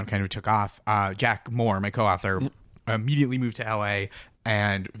Twitter account kind of took off, Jack Moore, my co-author, immediately moved to LA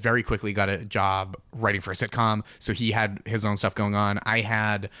and very quickly got a job writing for a sitcom. So he had his own stuff going on. I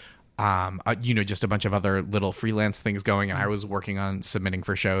had just a bunch of other little freelance things going, and I was working on submitting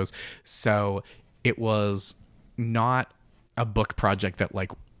for shows. So it was not a book project that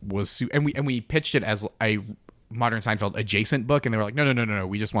like was and we pitched it as a Modern Seinfeld adjacent book, and they were like, no,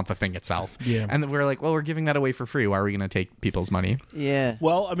 we just want the thing itself. Yeah. And we were like, well, we're giving that away for free. Why are we going to take people's money? Yeah.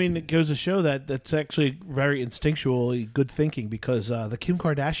 Well, I mean, it goes to show that that's actually very instinctually good thinking, because the Kim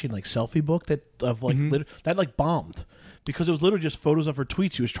Kardashian like selfie book that bombed. Because it was literally just photos of her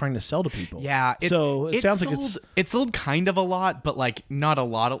tweets she was trying to sell to people. Yeah. It sounds like it sold kind of a lot, but like not a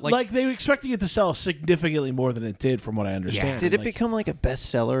lot of like they were expecting it to sell significantly more than it did, from what I understand. Yeah. Did it become like a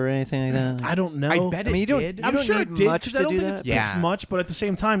bestseller or anything like that? I don't know. I bet it did. You don't sure need it did, much 'cause to I don't do think that. It's much, but at the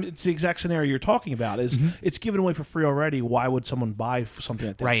same time, it's the exact scenario you're talking about. Is it's given away for free already? Why would someone buy something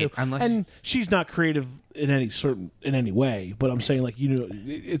like that? Right, too? unless- and she's not creative in any way. But I'm saying, like,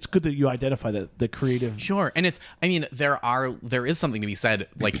 it's good that you identify that the creative. Sure. And there is something to be said.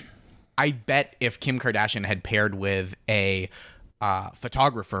 Like, I bet if Kim Kardashian had paired with a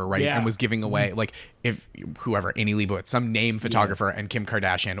photographer, right, and was giving away, like, if whoever, Annie Leibovitz, some name photographer and Kim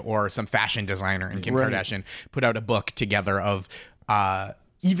Kardashian, or some fashion designer and Kim Kardashian put out a book together of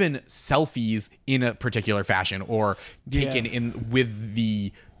even selfies in a particular fashion, or taken in with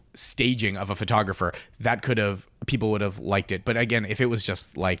the staging of a photographer, that people would have liked it. But again, if it was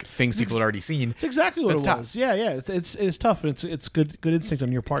just like things people had already seen, It's exactly what it tough. was. Yeah. It's tough, and it's good instinct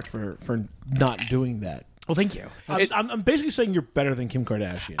on your part for not doing that. well, thank you. I'm basically saying you're better than Kim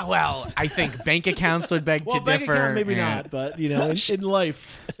Kardashian. Well, I think bank accounts would beg Well, to bank differ. account maybe and not, but in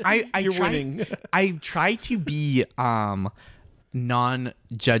life, I you're try, winning. I try to be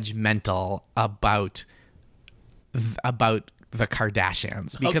non-judgmental about the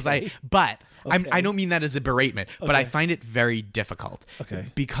Kardashians, because I don't mean that as a beratement, but I find it very difficult. Okay.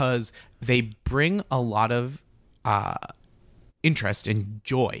 Because they bring a lot of interest and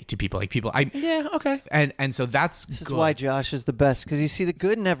joy to people. Like people, and so that's This is why Josh is the best, because you see the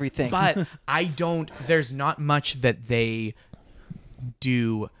good in everything. But there's not much that they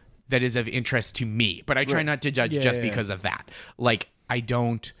do that is of interest to me, but I try not to judge because of that. Like, I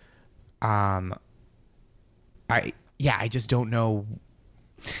don't, I just don't know.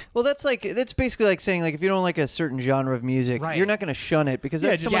 Well, that's basically like saying, like, if you don't like a certain genre of music, Right. you're not going to shun it because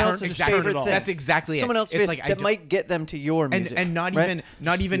that's someone else's favorite thing. That's exactly someone it. else It's like that might get them to your music, and not right?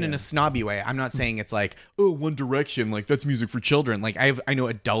 even in a snobby way. I'm not saying it's like, oh, One Direction, like that's music for children. Like I know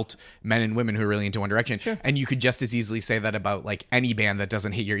adult men and women who are really into One Direction, and you could just as easily say that about like any band that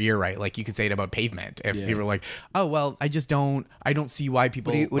doesn't hit your ear right. Like you could say it about Pavement if people are like, oh well, I don't see why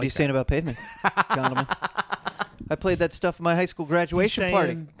people. What are you saying about Pavement, Gondelman? I played that stuff at my high school graduation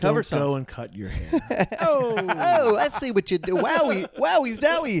party. Cover Don't go songs. and cut your hair. Oh, I see what you do. Wowie,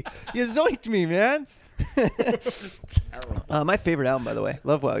 zowie. You zoinked me, man. My favorite album, by the way.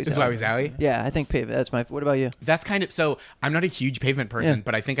 Love Wowie Zowie. Is Wowie Zowie? Yeah, I think Pavement. That's my. What about you? That's kind of, so I'm not a huge Pavement person, Yeah.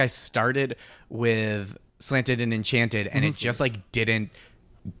 but I think I started with Slanted and Enchanted, and it just like didn't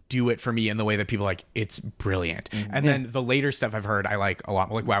do it for me in the way that people like. It's brilliant. And then the later stuff I've heard I like a lot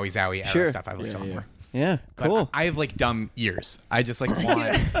more, like Wowie Zowie era stuff I like a lot more. Yeah, But cool. I have like dumb ears. I just like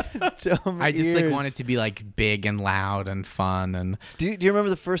want. Dumb I just like ears. want it to be like big and loud and fun and. Do you remember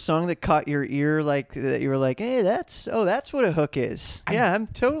the first song that caught your ear, like that you were like, hey, that's what a hook is? Yeah, I'm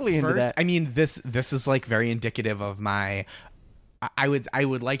totally into that. I mean, this is like very indicative of my. I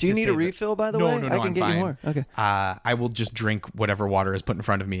would like to. Do you need say a refill, by the no, way? No, I can I'm get fine. you more. Okay. I will just drink whatever water is put in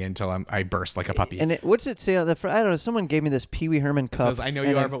front of me until I burst like a puppy. And what's it say on the front? I don't know. Someone gave me this Pee Wee Herman cup. It says, I know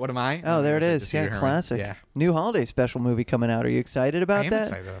you are, but what am I? Oh, there it It says is. Pee Wee Yeah, Herman. classic. Yeah. New holiday special movie coming out. Are you excited about I am that?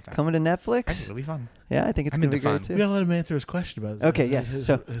 excited about that. Coming to I think Netflix? it'll be fun. Yeah, I think it's I'm going to be into great fun. too. We gotta let him answer his question about it. Okay, yes.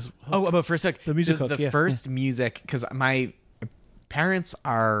 So- But first, The music hook, the yeah. first music, because my parents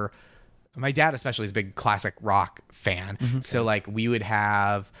are, my dad especially is a big classic rock fan. So like we would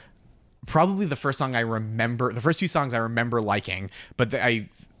have probably the first two songs I remember liking, but it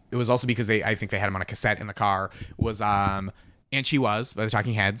was also because I think they had them on a cassette in the car, was And She Was by the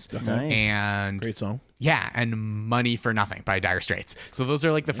Talking Heads. Nice. And Great song. yeah, and Money for Nothing by Dire Straits. So those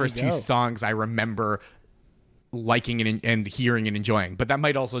are like the first two songs I remember liking and hearing and enjoying. But that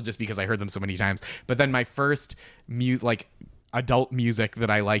might also just because I heard them so many times. But then my first adult music that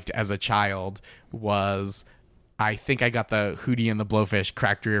I liked as a child was, I think I got the Hootie and the Blowfish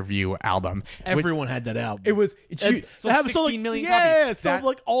Cracked Rear View album. Everyone had that album. It was sold 16 million copies. Yeah, it sold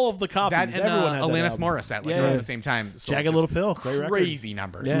like all of the copies. That and Everyone had Alanis that Morissette around the same time. Jagged Little Pill. Great record. Crazy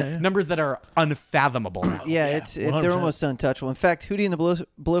numbers. Yeah. Numbers that are unfathomable now. Yeah, they're 100%. almost untouchable. In fact, Hootie and the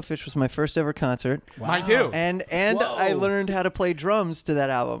Blowfish was my first ever concert. Mine too. And I learned how to play drums to that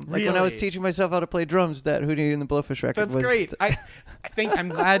album. Like when I was teaching myself how to play drums, that Hootie and the Blowfish record That's was great. I think I'm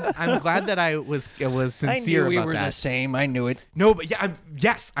glad that I was sincere we about were that. the same. I knew it. No, but yeah,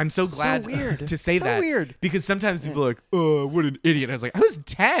 I'm so glad weird. to say So that. weird. Because sometimes people are like, "Oh, what an idiot!" I was like, I was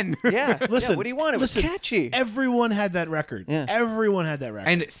 10. Yeah. Listen, yeah, what do you want? It was catchy. Everyone had that record. Yeah. Everyone had that record.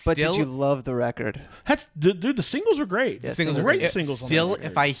 And But still, did you love the record? Dude, the singles were great. Yeah, singles singles are great great. singles. on Still, that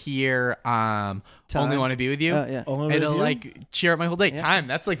record. if I hear "Only Want to Be with You," yeah. Only it'll With You? like cheer up my whole day. Time.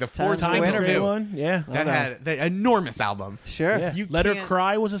 That's like the fourth Time's a single winner. Great too. one. Yeah. That had the enormous album. Sure. Yeah. You Let Her can't-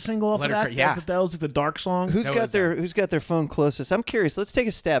 Cry was a single off Let of Her that. Cry, yeah. That was like the dark song. Who's That got was their phone closest? I'm curious. Let's take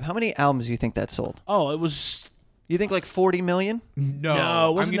a stab. How many albums do you think that sold? Oh, it was. You think like 40 million? No, No, it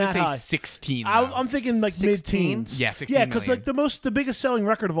I'm wasn't gonna that say high. 16. I'm thinking like 16? mid-teens. Yeah, 16 Yeah, because million. like the biggest selling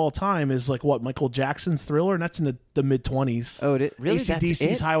record of all time is like what, Michael Jackson's Thriller, and that's in the mid-20s. Oh, really? That's AC/DC's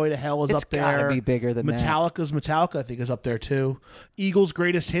it? Highway to Hell is It's up there. gotta be bigger than that. Metallica's Metallica, I think, is up there too. Eagles'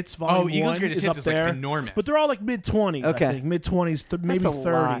 Greatest Hits Volume 1 Eagles' Greatest is Hits up is, like, there. enormous. But they're all like mid-20s, Okay. I think. Mid-20s, maybe That's a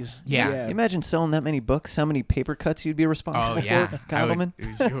lot. 30s. Yeah. Can you imagine selling that many books? How many paper cuts you'd be responsible Oh yeah, for, Gondelman?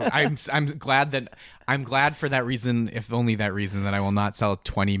 I'm glad for that reason, if only that reason, that I will not sell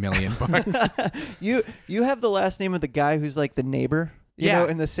 20 million books. You have the last name of the guy who's like the neighbor, you Yeah. know,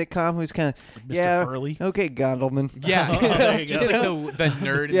 in the sitcom, who's kind of Mr. Furley? Okay, Gondelman. Yeah, there you just go. like the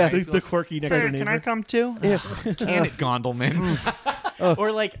nerd. In Yeah. high school. The quirky next door neighbor. come too? Yeah. Can it, Gondelman?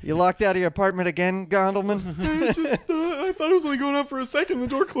 Or like, You locked out of your apartment again, Gondelman? I thought I was only going out for a second. The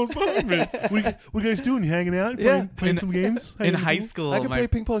door closed behind me. What you guys doing? You hanging out? Yeah. Playing some games? In high school, I can play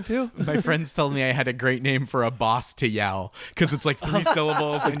ping pong too. my friends told me I had a great name for a boss to yell because it's like 3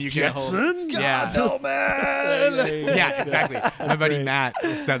 syllables and you can hold. Jetson? Yeah, yeah, exactly. My buddy Matt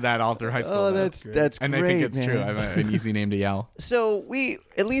said that all through high school. Oh, that's and great, I think it's man. true. I have an easy name to yell. So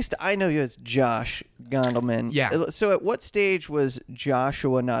at least I know you as Josh Gondelman. Yeah. So at what stage was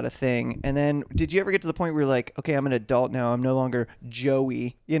Joshua not a thing? And then did you ever get to the point where you're like, okay, I'm an adult now. I'm no longer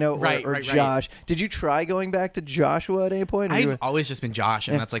Joey, or Right. Josh. Did you try going back to Joshua at any point? Or you I've were- always just been Josh,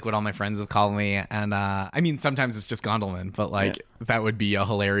 and that's like what all my friends have called me. And I mean, sometimes it's just Gondelman, but like that would be a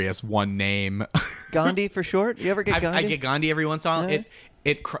hilarious one name. Gandhi for short? You ever get Gandhi? I get Gandhi every once in a while. Yeah.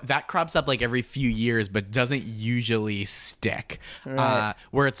 That crops up like every few years, but doesn't usually stick. Right.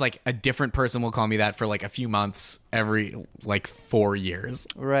 Where it's like a different person will call me that for like a few months every like 4 years.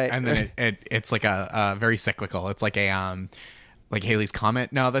 Right. And then it's like a very cyclical. It's like a like Halley's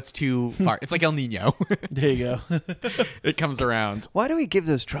Comet. No, that's too far. It's like El Nino. There you go. It comes around. Why do we give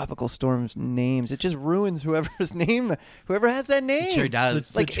those tropical storms names? It just ruins whoever has that name. It sure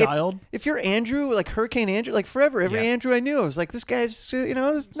does. The child. If you're Andrew, like Hurricane Andrew, like forever, every Yeah. Andrew I knew, I was like, this guy's, it's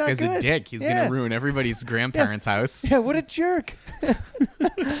not This guy's good. a dick. He's Yeah. gonna ruin everybody's grandparents' house. Yeah, what a jerk.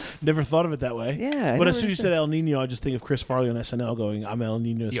 Never thought of it that way. Yeah, I But never as soon as you said El Nino, I just think of Chris Farley on SNL going, I'm El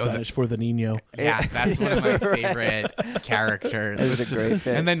Nino, Yo, Spanish for the Nino. Yeah, that's one of my favorite characters. It was It's a great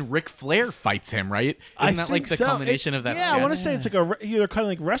bit. And then Ric Flair fights him, right? Isn't that like think the so. culmination of that? Yeah, sketch? I want to say it's like they're kind of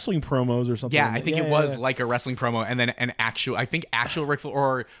like wrestling promos or something. Yeah, I think it was yeah. like a wrestling promo, and then an actual. I think actual Ric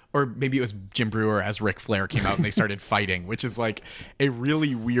Flair, or maybe it was Jim Brewer as Ric Flair came out and they started fighting, which is like a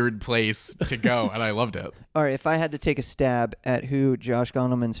really weird place to go, and I loved it. All right, if I had to take a stab at who Josh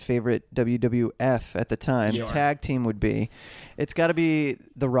Gondelman's favorite WWF at the time tag team would be, it's got to be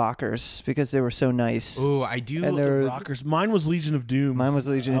the Rockers because they were so nice. Ooh, I do. And they're- Rockers. Mine was Legion of Doom. Mine was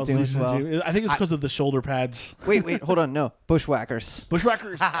Legion of Doom as well. I think it's because of the shoulder pads. Wait, hold on. No, Bushwhackers.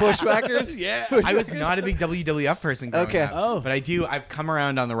 Bushwhackers. Bushwhackers? Yeah. I was not a big WWF person growing Okay. up. Oh. But I've come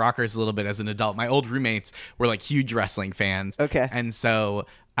around on the Rockers a little bit as an adult. My old roommates were like huge wrestling fans. Okay. And so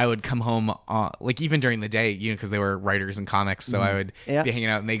I would come home, like even during the day, because they were writers and comics. So I would Yeah. be hanging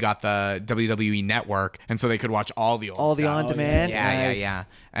out, and they got the WWE Network, and so they could watch all the old All the stuff. on-demand? Yeah. Nice.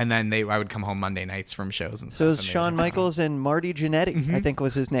 And then I would come home Monday nights from shows and So stuff. it was and they Shawn would- Michaels and Marty Jannetty, I think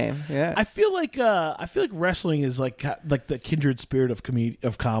was his name. Yeah. I feel like wrestling is like the kindred spirit of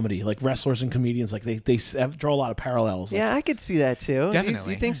comedy. Like wrestlers and comedians, like they draw a lot of parallels. Like, Yeah, I could see that too.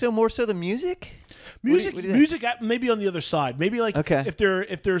 Definitely. You think so? More so the music? Music, what do you think? maybe on the other side. Maybe like Okay.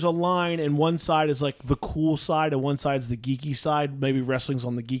 if there's a line and one side is like the cool side and one side's the geeky side. Maybe wrestling's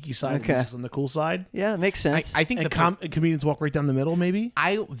on the geeky side and Okay. music's on the cool side. Yeah, it makes sense. I think And the comedians walk right down the middle. Maybe.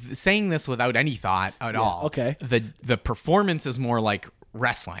 saying this without any thought at all. okay. The performance is more like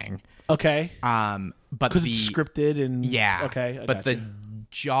wrestling. Okay. But Because it's scripted and yeah. Okay. I but got the you.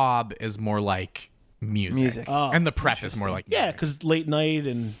 job is more like music. Oh, and the prep is more like Yeah, music. because late night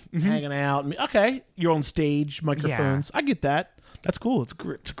and hanging out. Okay, you're on stage, microphones. I get that. That's cool. It's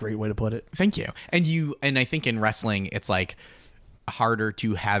a great way to put it. Thank you. And I think in wrestling, it's like harder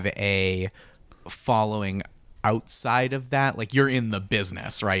to have a following outside of that. Like you're in the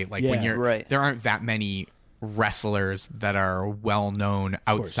business, right? Like when Yeah, you're right. there aren't that many wrestlers that are well known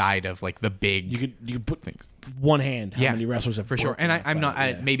outside of like the big. You could put one hand. How many wrestlers have for sure. worked And outside, I'm not.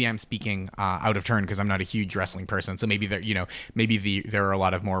 yeah. Maybe I'm speaking out of turn because I'm not a huge wrestling person. So maybe there are a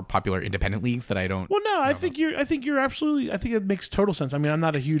lot of more popular independent leagues that I don't. Well, no, I think you're absolutely. I think it makes total sense. I mean, I'm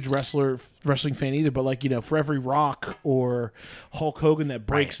not a huge wrestling fan either, but like for every Rock or Hulk Hogan that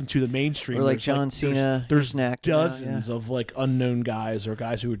breaks into the mainstream, Or like there's, John Cena, there's who's next, you know, dozens of like unknown guys or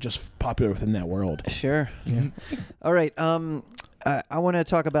guys who are just popular within that world. Sure. Yeah. All right. I want to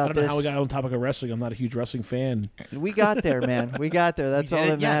talk about I don't know this. how we got on topic of wrestling. I'm not a huge wrestling fan. We got there, man. We got there. That's We all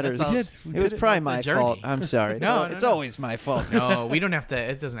did that it. Yeah, matters. that's all- We It did was it. probably The my journey. fault. I'm sorry. No, It's no. always my fault. No, we don't have to.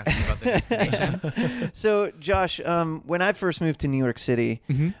 It doesn't have to be about the destination. So, Josh, when I first moved to New York City,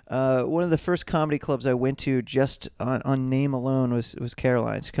 one of the first comedy clubs I went to just on name alone was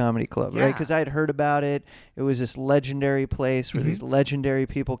Caroline's Comedy Club, right? Yeah. Because I had heard about it. It was this legendary place where these legendary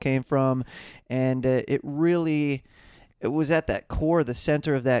people came from, and it was at that core, the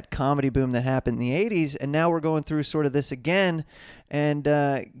center of that comedy boom that happened in the 80s, and now we're going through sort of this again, and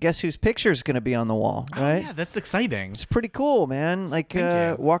guess whose picture is going to be on the wall, right? Oh, yeah, that's exciting. It's pretty cool, man. Like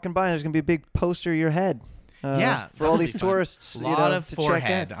Thank you. walking by, there's going to be a big poster of your head. Yeah, for all that'll these be fun. tourists, A lot of to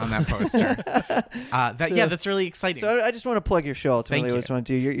forehead check on that poster. That's really exciting. So I just want to plug your show. Ultimately, Thank I you. just want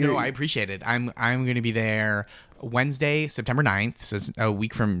to do. No, I appreciate it. I'm going to be there Wednesday, September 9th. So it's a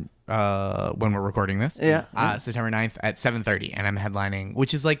week from when we're recording this. Yeah. September 9th at 7:30, and I'm headlining,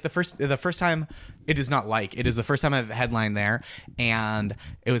 which is like the first time. It is the first time I've headlined there, and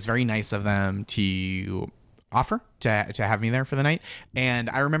it was very nice of them to offer to have me there for the night. And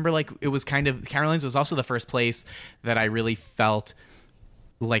I remember like it was kind of Caroline's was also the first place that I really felt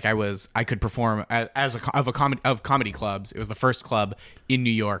like I could perform of comedy clubs. It was the first club in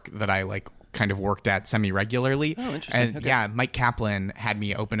New York that I like kind of worked at semi-regularly. Oh, interesting. And Okay. yeah, Mike Kaplan had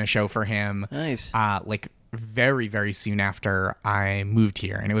me open a show for him. Nice. Like very, very soon after I moved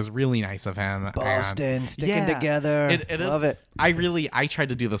here, and it was really nice of him. Boston, sticking Yeah, together. It Love is. it. I tried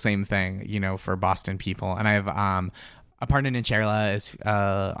to do the same thing, for Boston people, and I have Aparna Nancherla is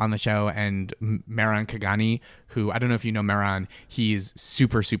on the show, and Mehran Kagani, who I don't know if you know Mehran. He's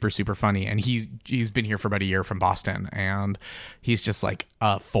super, super, super funny, and he's been here for about a year from Boston, and he's just like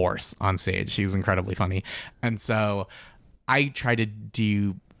a force on stage. He's incredibly funny, and so I try to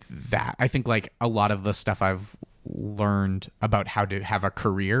do that. I think like a lot of the stuff I've learned about how to have a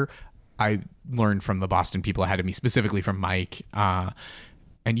career, I learned from the Boston people ahead of me, specifically from Mike.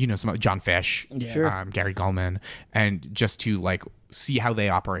 And some John Fish, Sure. Gary Gulman, and just to like see how they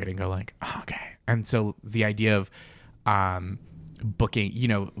operate and go like, oh, okay. And so the idea of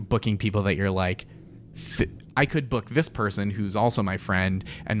booking people that you're like, I could book this person who's also my friend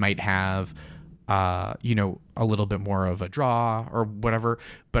and might have a little bit more of a draw or whatever.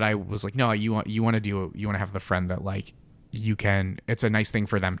 But I was like, no, you want to have the friend that like you can. It's a nice thing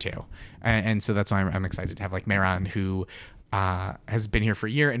for them too, and so that's why I'm excited to have like Mehran, who has been here for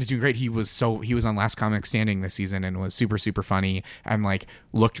a year and is doing great. He was on Last Comic Standing this season and was super, super funny and like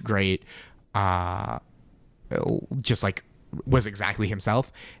looked great. Just like was exactly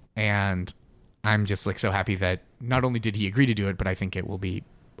himself. And I'm just like so happy that not only did he agree to do it, but I think it will be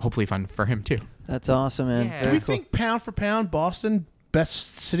hopefully fun for him too. That's awesome, man. Yeah. Do Very we cool. think pound for pound, Boston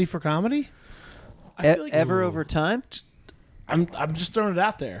best city for comedy? I feel like Ever over time? I'm just throwing it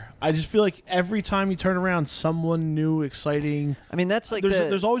out there. I just feel like every time you turn around, someone new, exciting. I mean, that's like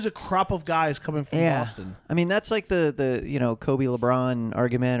There's always a crop of guys coming from Boston. I mean, that's like the Kobe LeBron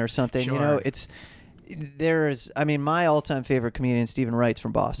argument or something. Sure. My all-time favorite comedian, Stephen Wright's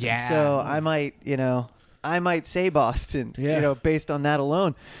from Boston. Yeah. So I might, I might say Boston, based on that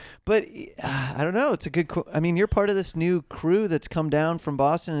alone. But I don't know. It's a good. I mean, you're part of this new crew that's come down from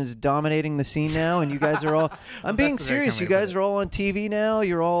Boston and is dominating the scene now, and you guys are all. I'm being serious. You guys are all on TV now.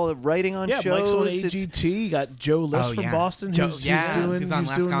 You're all writing on shows. Mike's on AGT. You got Joe List from Boston, who's on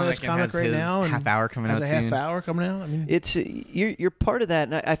Last Comic and has right his now. half hour coming out soon. Half hour coming out. I mean, it's you're part of that,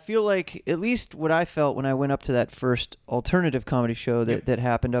 and I feel like at least what I felt when I went up to that first alternative comedy show that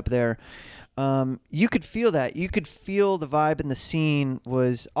happened up there. You could feel that. You could feel the vibe and the scene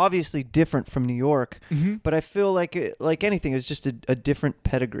was obviously different from New York, but I feel like anything, it was just a different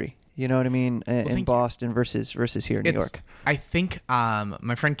pedigree. You know what I mean? In Boston versus here in New York. I think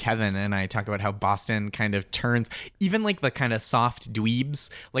my friend Kevin and I talk about how Boston kind of turns, even like the kind of soft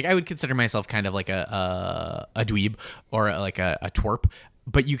dweebs. Like I would consider myself kind of like a dweeb or like a twerp,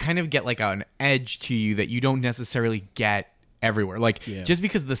 but you kind of get like an edge to you that you don't necessarily get everywhere. Like just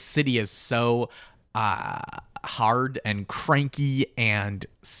because the city is so hard and cranky and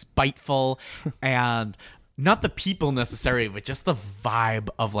spiteful and not the people necessarily, but just the vibe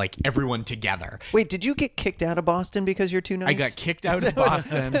of like everyone together. Wait, did you get kicked out of Boston because you're too nice? I got kicked out of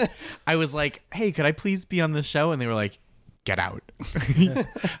Boston. I was like, hey, could I please be on this show? And they were like, get out.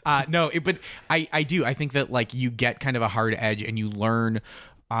 No, but I do. I think that like you get kind of a hard edge and you learn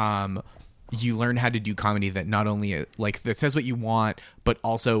how to do comedy that not only like that says what you want, but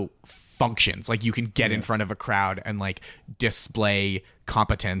also functions. Like you can get in front of a crowd and like display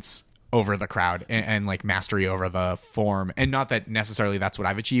competence over the crowd and like mastery over the form. And not that necessarily that's what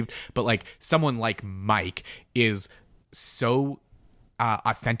I've achieved, but like someone like Mike is so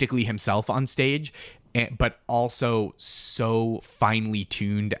authentically himself on stage, but also so finely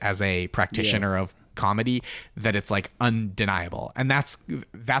tuned as a practitioner of comedy that it's like undeniable. And that's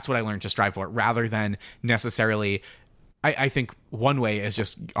what I learned to strive for, rather than necessarily I think one way is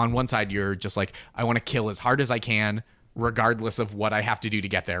just on one side you're just like, I want to kill as hard as I can regardless of what I have to do to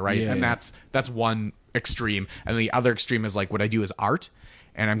get there, right? That's one extreme. And the other extreme is like, what I do is art,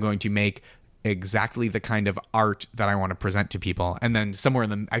 and I'm going to make exactly the kind of art that I want to present to people. And then somewhere in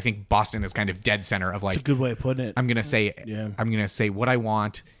the, I think Boston is kind of dead center of like, it's a good way of putting it. I'm gonna say what I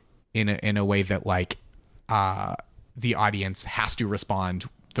want in a way that like the audience has to respond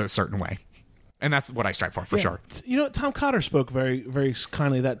a certain way. And that's what I strive for sure. You know, Tom Cotter spoke very, very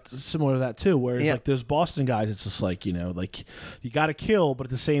kindly similar to that too, where it's like those Boston guys, it's just like, you know, like you got to kill, but at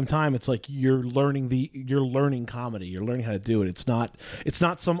the same time, it's like you're learning comedy, you're learning how to do it. It's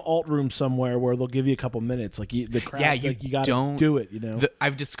not some alt room somewhere where they'll give you a couple minutes. Like the crowd, you got to do it. You know,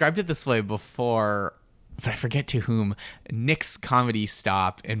 I've described it this way before, but I forget to whom. Nick's Comedy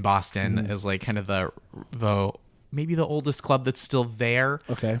Stop in Boston is like kind of the maybe the oldest club that's still there.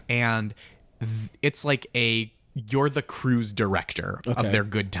 Okay, and it's like you're the cruise director of their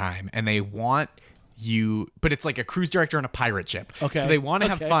good time, and they want you, but it's like a cruise director on a pirate ship. Okay. So they want to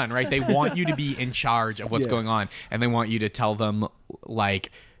have fun, right? They want you to be in charge of what's going on, and they want you to tell them like,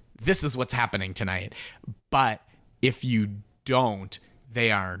 this is what's happening tonight. But if you don't,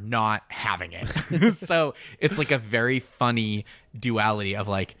 they are not having it. So it's like a very funny duality of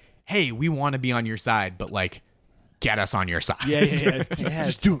like, hey, we want to be on your side, but like, get us on your side. Yeah.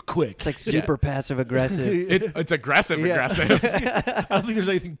 Just do it quick. It's like super passive aggressive. It's aggressive. I don't think there's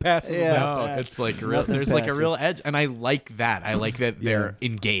anything passive about that. It's like real. There's like a real edge, and I like that. I like that they're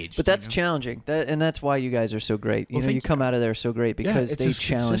engaged. But that's challenging, and that's why you guys are so great. You know, you come out of there so great because they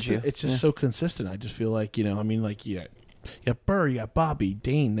challenge you. It's just so consistent. I just feel like, you know, I mean, like, you got Burr, you got Bobby,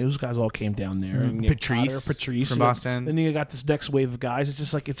 Dane. Those guys all came down there. And Patrice from Boston. Then you got this next wave of guys. It's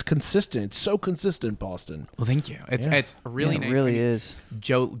just like, it's consistent. It's so consistent, Boston. Well, thank you. It's really nice. It really is.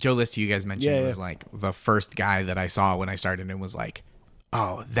 Joe List, you guys mentioned, was like the first guy that I saw when I started, and was like,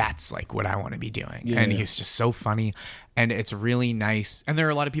 oh, that's like what I want to be doing. And he's just so funny, and it's really nice. And there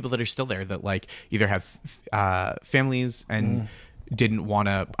are a lot of people that are still there that like either have families and didn't want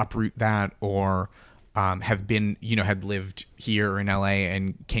to uproot that, or have been, you know, had lived here in LA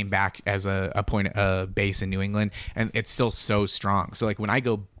and came back as a base in New England, and it's still so strong. So like when I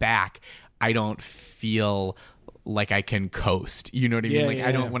go back, I don't feel like I can coast. You know what I mean?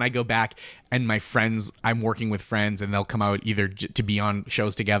 I don't, when I go back and my friends, I'm working with friends and they'll come out either to be on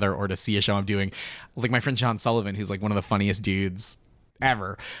shows together or to see a show I'm doing. Like my friend Sean Sullivan, who's like one of the funniest dudes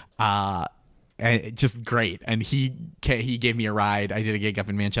ever. And just great. And he gave me a ride. I did a gig up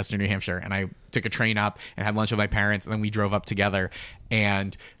in Manchester, New Hampshire, and I took a train up and had lunch with my parents, and then we drove up together.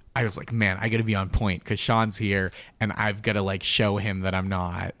 And I was like, man, I got to be on point because Sean's here, and I've got to like show him that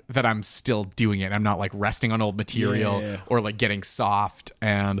I'm still doing it. I'm not like resting on old material or like getting soft.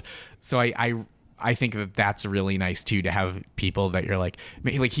 And so I I think that's really nice too, to have people that you're like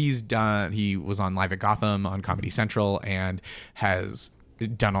he was on Live at Gotham on Comedy Central and has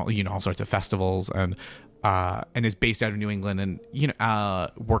done all sorts of festivals and is based out of New England and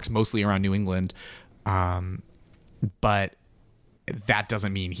works mostly around New England, but that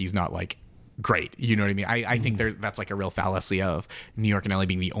doesn't mean he's not like great. You know what I mean? I think that's like a real fallacy of New York and LA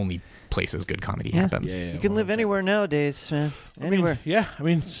being the only places good comedy happens. You can live anywhere nowadays, man. Anywhere. I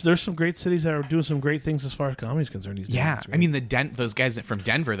mean, there's some great cities that are doing some great things as far as comedy is concerned these days. Yeah, I mean those guys from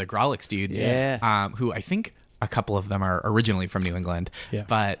Denver, the Grolix dudes, who I think a couple of them are originally from New England,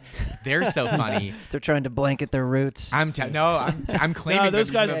 but they're so funny. They're trying to blanket their roots. I'm claiming those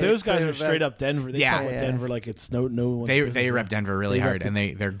guys are straight up Denver. They talk about Denver like it's no one. They rep Denver really hard, and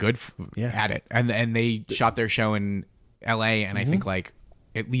they're good at it. And they shot their show in L.A. and I think like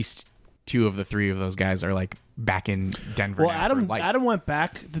at least 2 of the 3 of those guys are like back in Denver. Well, Adam went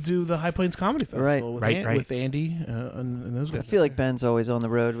back to do the High Plains Comedy Festival with Andy and those guys. I feel like Ben's always on the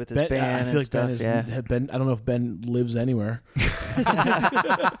road with his band and stuff. Ben, I don't know if Ben lives anywhere.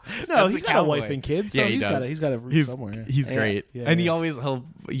 No, he's got a wife and kids. So he does. He's got a room somewhere. Yeah. He's great, and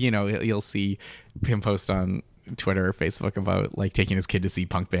you'll see him post on Twitter or Facebook about like taking his kid to see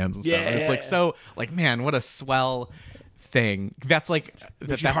punk bands and stuff. And it's like so like, man, what a swell thing. That's like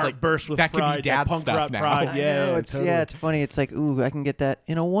that's like burst with that pride, could be dad punk stuff rock now. pride. Yeah, totally. It's funny. It's like, ooh, I can get that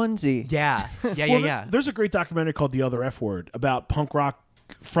in a onesie. Yeah. There's a great documentary called The Other F Word about punk rock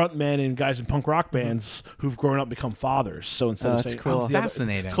frontmen and guys in punk rock bands who've grown up and become fathers. So instead of saying, cool.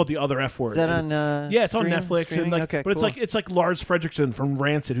 Fascinating. It's called The Other F Word. Is that on? It's on Netflix. Streaming? And like, okay, but cool. it's like Lars Fredrickson from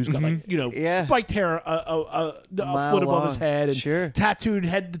Rancid, who's got like spiked hair a foot above his head and tattooed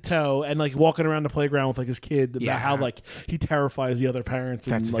head to toe, and like walking around the playground with like his kid about how like he terrifies the other parents.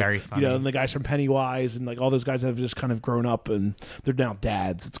 And, That's like, very funny. And the guys from Pennywise and like all those guys have just kind of grown up and they're now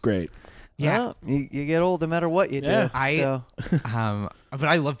dads. It's great. Yeah, well, you get old no matter what you do. But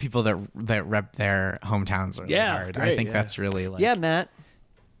I love people that rep their hometowns really hard. Great, I think that's really like Matt.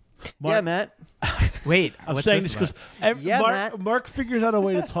 Matt. Wait, I'm what's saying this this because Matt. Mark figures out a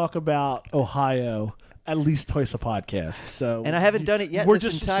way to talk about Ohio at least twice a podcast. So, and I haven't done it yet.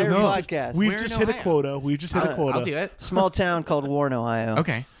 Entire podcast. We've just hit a quota. I'll do it. Small town called Warren, Ohio.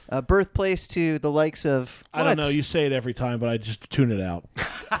 Okay. Birthplace to the likes of. I don't know. You say it every time, but I just tune it out.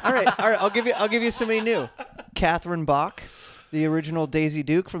 All right. I'll give you somebody new. Catherine Bach, the original Daisy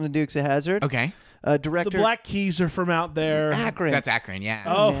Duke from the Dukes of Hazzard. Okay. Director. The Black Keys are from out there. Akron. That's Akron. Yeah.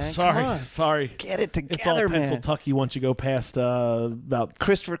 Oh, man, sorry. Get it together, It's all man. Pennsylvania once you go past about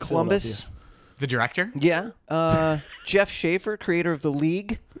Christopher Columbus. The director. Yeah. Jeff Schaefer, creator of The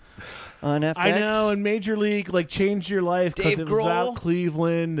League. On FX. I know, and Major League changed your life because it was out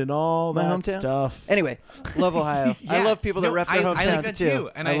Cleveland and all My that hometown. Stuff. Anyway, love Ohio. I love people that rep their hometowns I like that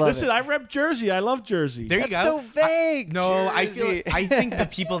too. And I love listen, it. I rep Jersey. I love Jersey. There you That's go. so vague. I think the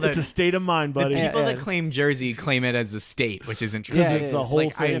people that It's a state of mind, buddy. the people that claim Jersey claim it as a state, which is interesting. Yeah, It's a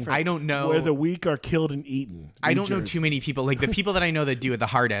whole thing. I don't know where the weak are killed and eaten. I don't know too many people. Like the people that I know that do it the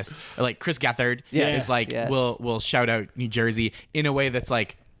hardest are like Chris Gethard is like will shout out New Jersey in a way that's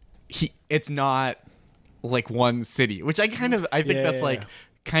like it's not like one city, which I think that's like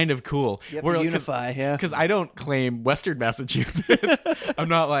kind of cool. You have to unify, because I don't claim Western Massachusetts. I'm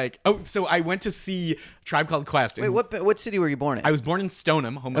not like so I went to see Tribe Called Quest. Wait, what city were you born in? I was born in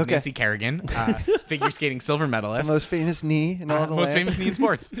Stoneham, home of Nancy Kerrigan, figure skating silver medalist, the most famous knee in all the most land. famous knee in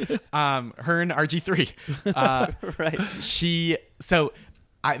sports. Her and RG3. Right.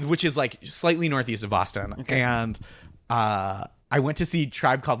 Which is like slightly northeast of Boston, and I went to see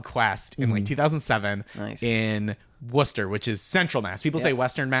Tribe Called Quest in like 2007 in Worcester, which is Central Mass. People say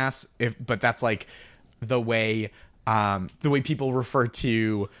Western Mass, but that's like the way people refer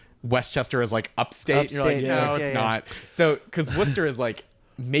to Westchester as like upstate. You're like, no, it's not. So because Worcester is like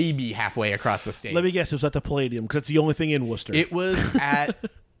maybe halfway across the state. Let me guess, it was at the Palladium because it's the only thing in Worcester. It was at.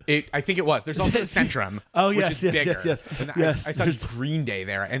 I think it was. There's also the Centrum, which is bigger. Yes. And I saw Green Day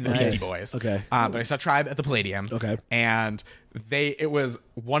there and the Beastie Boys. Okay. But I saw Tribe at the Palladium. Okay. And it was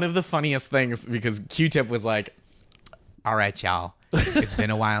one of the funniest things because Q-Tip was like, all right, y'all. It's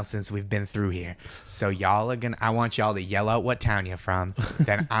been a while since we've been through here. So I want y'all to yell out what town you're from.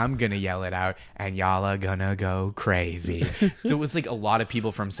 Then I'm going to yell it out and y'all are going to go crazy. So it was like a lot of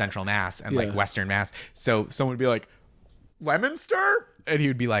people from Central Mass and like Western Mass. So someone would be like, Leominster? And he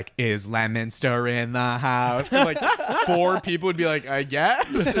would be like, is Leominster in the house? And like 4 people would be like, I guess.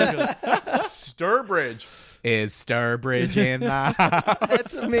 And he'd be like, Sturbridge. is Sturbridge in the house.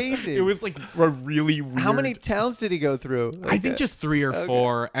 That's amazing. It was like a really weird. How many towns did he go through? I think just 3 or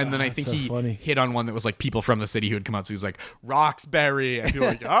 4, and then I think so he funny. hit on one that was like people from the city who had come out. So he was like Roxbury, and people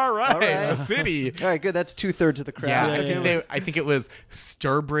were like, all right, the city. All right, good. That's 2/3 of the crowd. Yeah, I think it was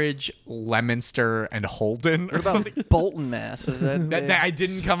Sturbridge, Leominster, and Holden or something. Bolton, Mass. Is that I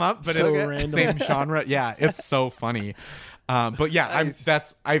didn't come up, but So it's random. same genre. Yeah, it's so funny. But yeah,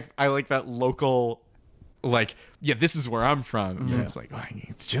 Nice. I like that local, like, yeah, this is where I'm from. Yeah. It's like, oh,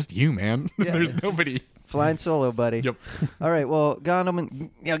 it's just you, man. There's nobody. flying solo, buddy? Yep. All right. Well, Gondelman.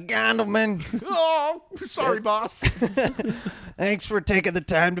 Oh, sorry, boss. Thanks for taking the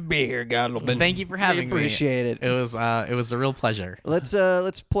time to be here, Gondelman. Thank you for having me. Appreciate it. It was a real pleasure. Let's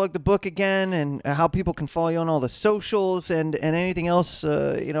plug the book again and how people can follow you on all the socials and anything else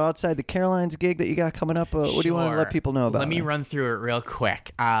outside the Caroline's gig that you got coming up. What do you want to let people know about? Let me run through it real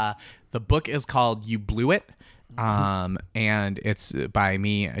quick. The book is called You Blew It. And it's by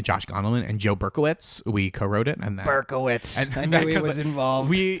me, Josh Gondelman, and Joe Berkowitz. We co-wrote it, and Berkowitz. And I knew he was involved.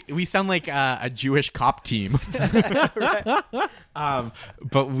 We sound like a Jewish cop team.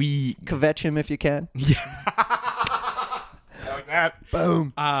 But we Kvetch him if you can. like that.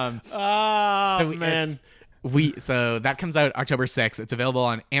 Boom. Man. So that comes out October 6th. It's available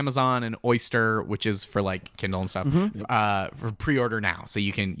on Amazon and Oyster, which is for like Kindle and stuff, for pre-order now. So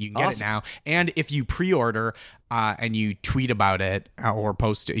you can get it now. And if you pre-order and you tweet about it or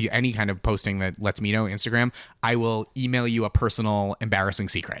post any kind of posting that lets me know, Instagram, I will email you a personal embarrassing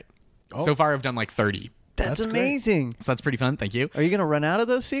secret. So far I've done like 30. That's amazing. So that's pretty fun. Thank you. Are you going to run out of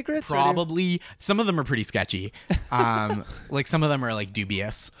those secrets? Probably. Some of them are pretty sketchy. Like some of them are like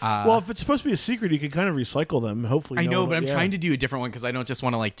dubious. Well, if it's supposed to be a secret, you can kind of recycle them. Hopefully, I know, but I'm trying to do a different one because I don't just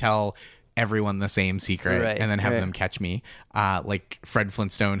want to like tell everyone the same secret and then have them catch me. Like Fred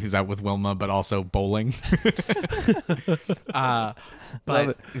Flintstone, who's out with Wilma, but also bowling.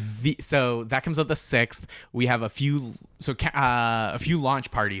 But so that comes out the 6th. We have a few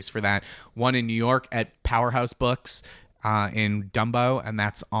launch parties for that. One in New York at Powerhouse Books in Dumbo, and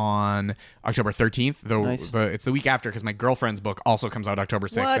that's on October 13th. Nice. It's the week after because my girlfriend's book also comes out October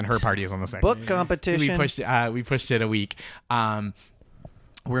 6th, and her party is on the 6th. Book competition. So we pushed it a week.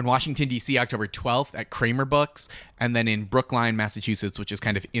 We're in Washington, D.C. October 12th at Kramer Books, and then in Brookline, Massachusetts, which is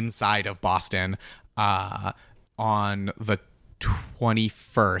kind of inside of Boston, on the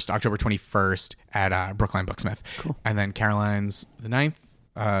 21st, October 21st at Brookline Booksmith. Cool. And then Caroline's the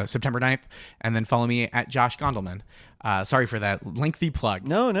 9th, September 9th, and then follow me at Josh Gondelman. Sorry for that lengthy plug.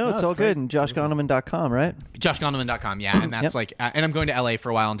 No, it's all good. And joshgondelman.com, right? joshgondelman.com, yeah. And that's and I'm going to LA for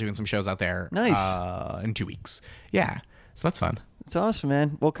a while and doing some shows out there. Nice. In 2 weeks. Yeah. So that's fun. It's awesome,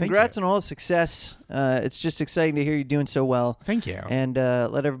 man. Well, congrats on all the success. It's just exciting to hear you doing so well. Thank you. And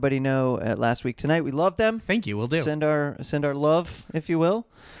let everybody know Last Week Tonight. We love them. Thank you. We'll do. Send our love, if you will.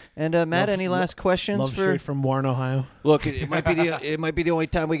 And Matt, any last questions for? Straight from Warren, Ohio. Look, it might be the only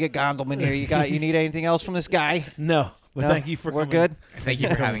time we get Gondelman here. You need anything else from this guy? No. But thank you for We're coming. good. Thank you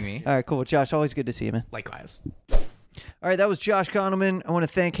for having me. All right, cool. Well, Josh, always good to see you, man. Likewise. All right, that was Josh Gondelman. I want to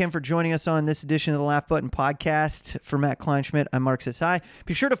thank him for joining us on this edition of the Laugh Button Podcast. For Matt Kleinschmidt, I'm Mark Says Hi.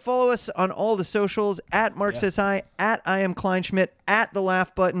 Be sure to follow us on all the socials, at Mark Says Hi, at I Am Kleinschmidt, at The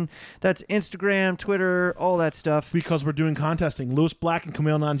Laugh Button. That's Instagram, Twitter, all that stuff. Because we're doing contesting. Lewis Black and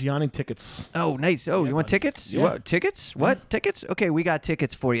Kumail Nanjiani tickets. Oh, nice. Oh, you want tickets? Yeah. What, tickets? What? Tickets? Okay, we got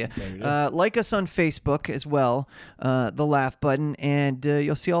tickets for you. Like us on Facebook as well, The Laugh Button, and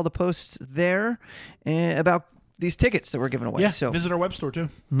you'll see all the posts there about these tickets that we're giving away. Yeah, so visit our web store too.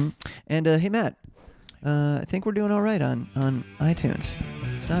 And hey, Matt, I think we're doing all right on iTunes.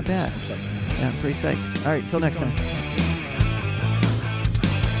 It's not bad. Yeah, I'm pretty psyched. All right, till next time.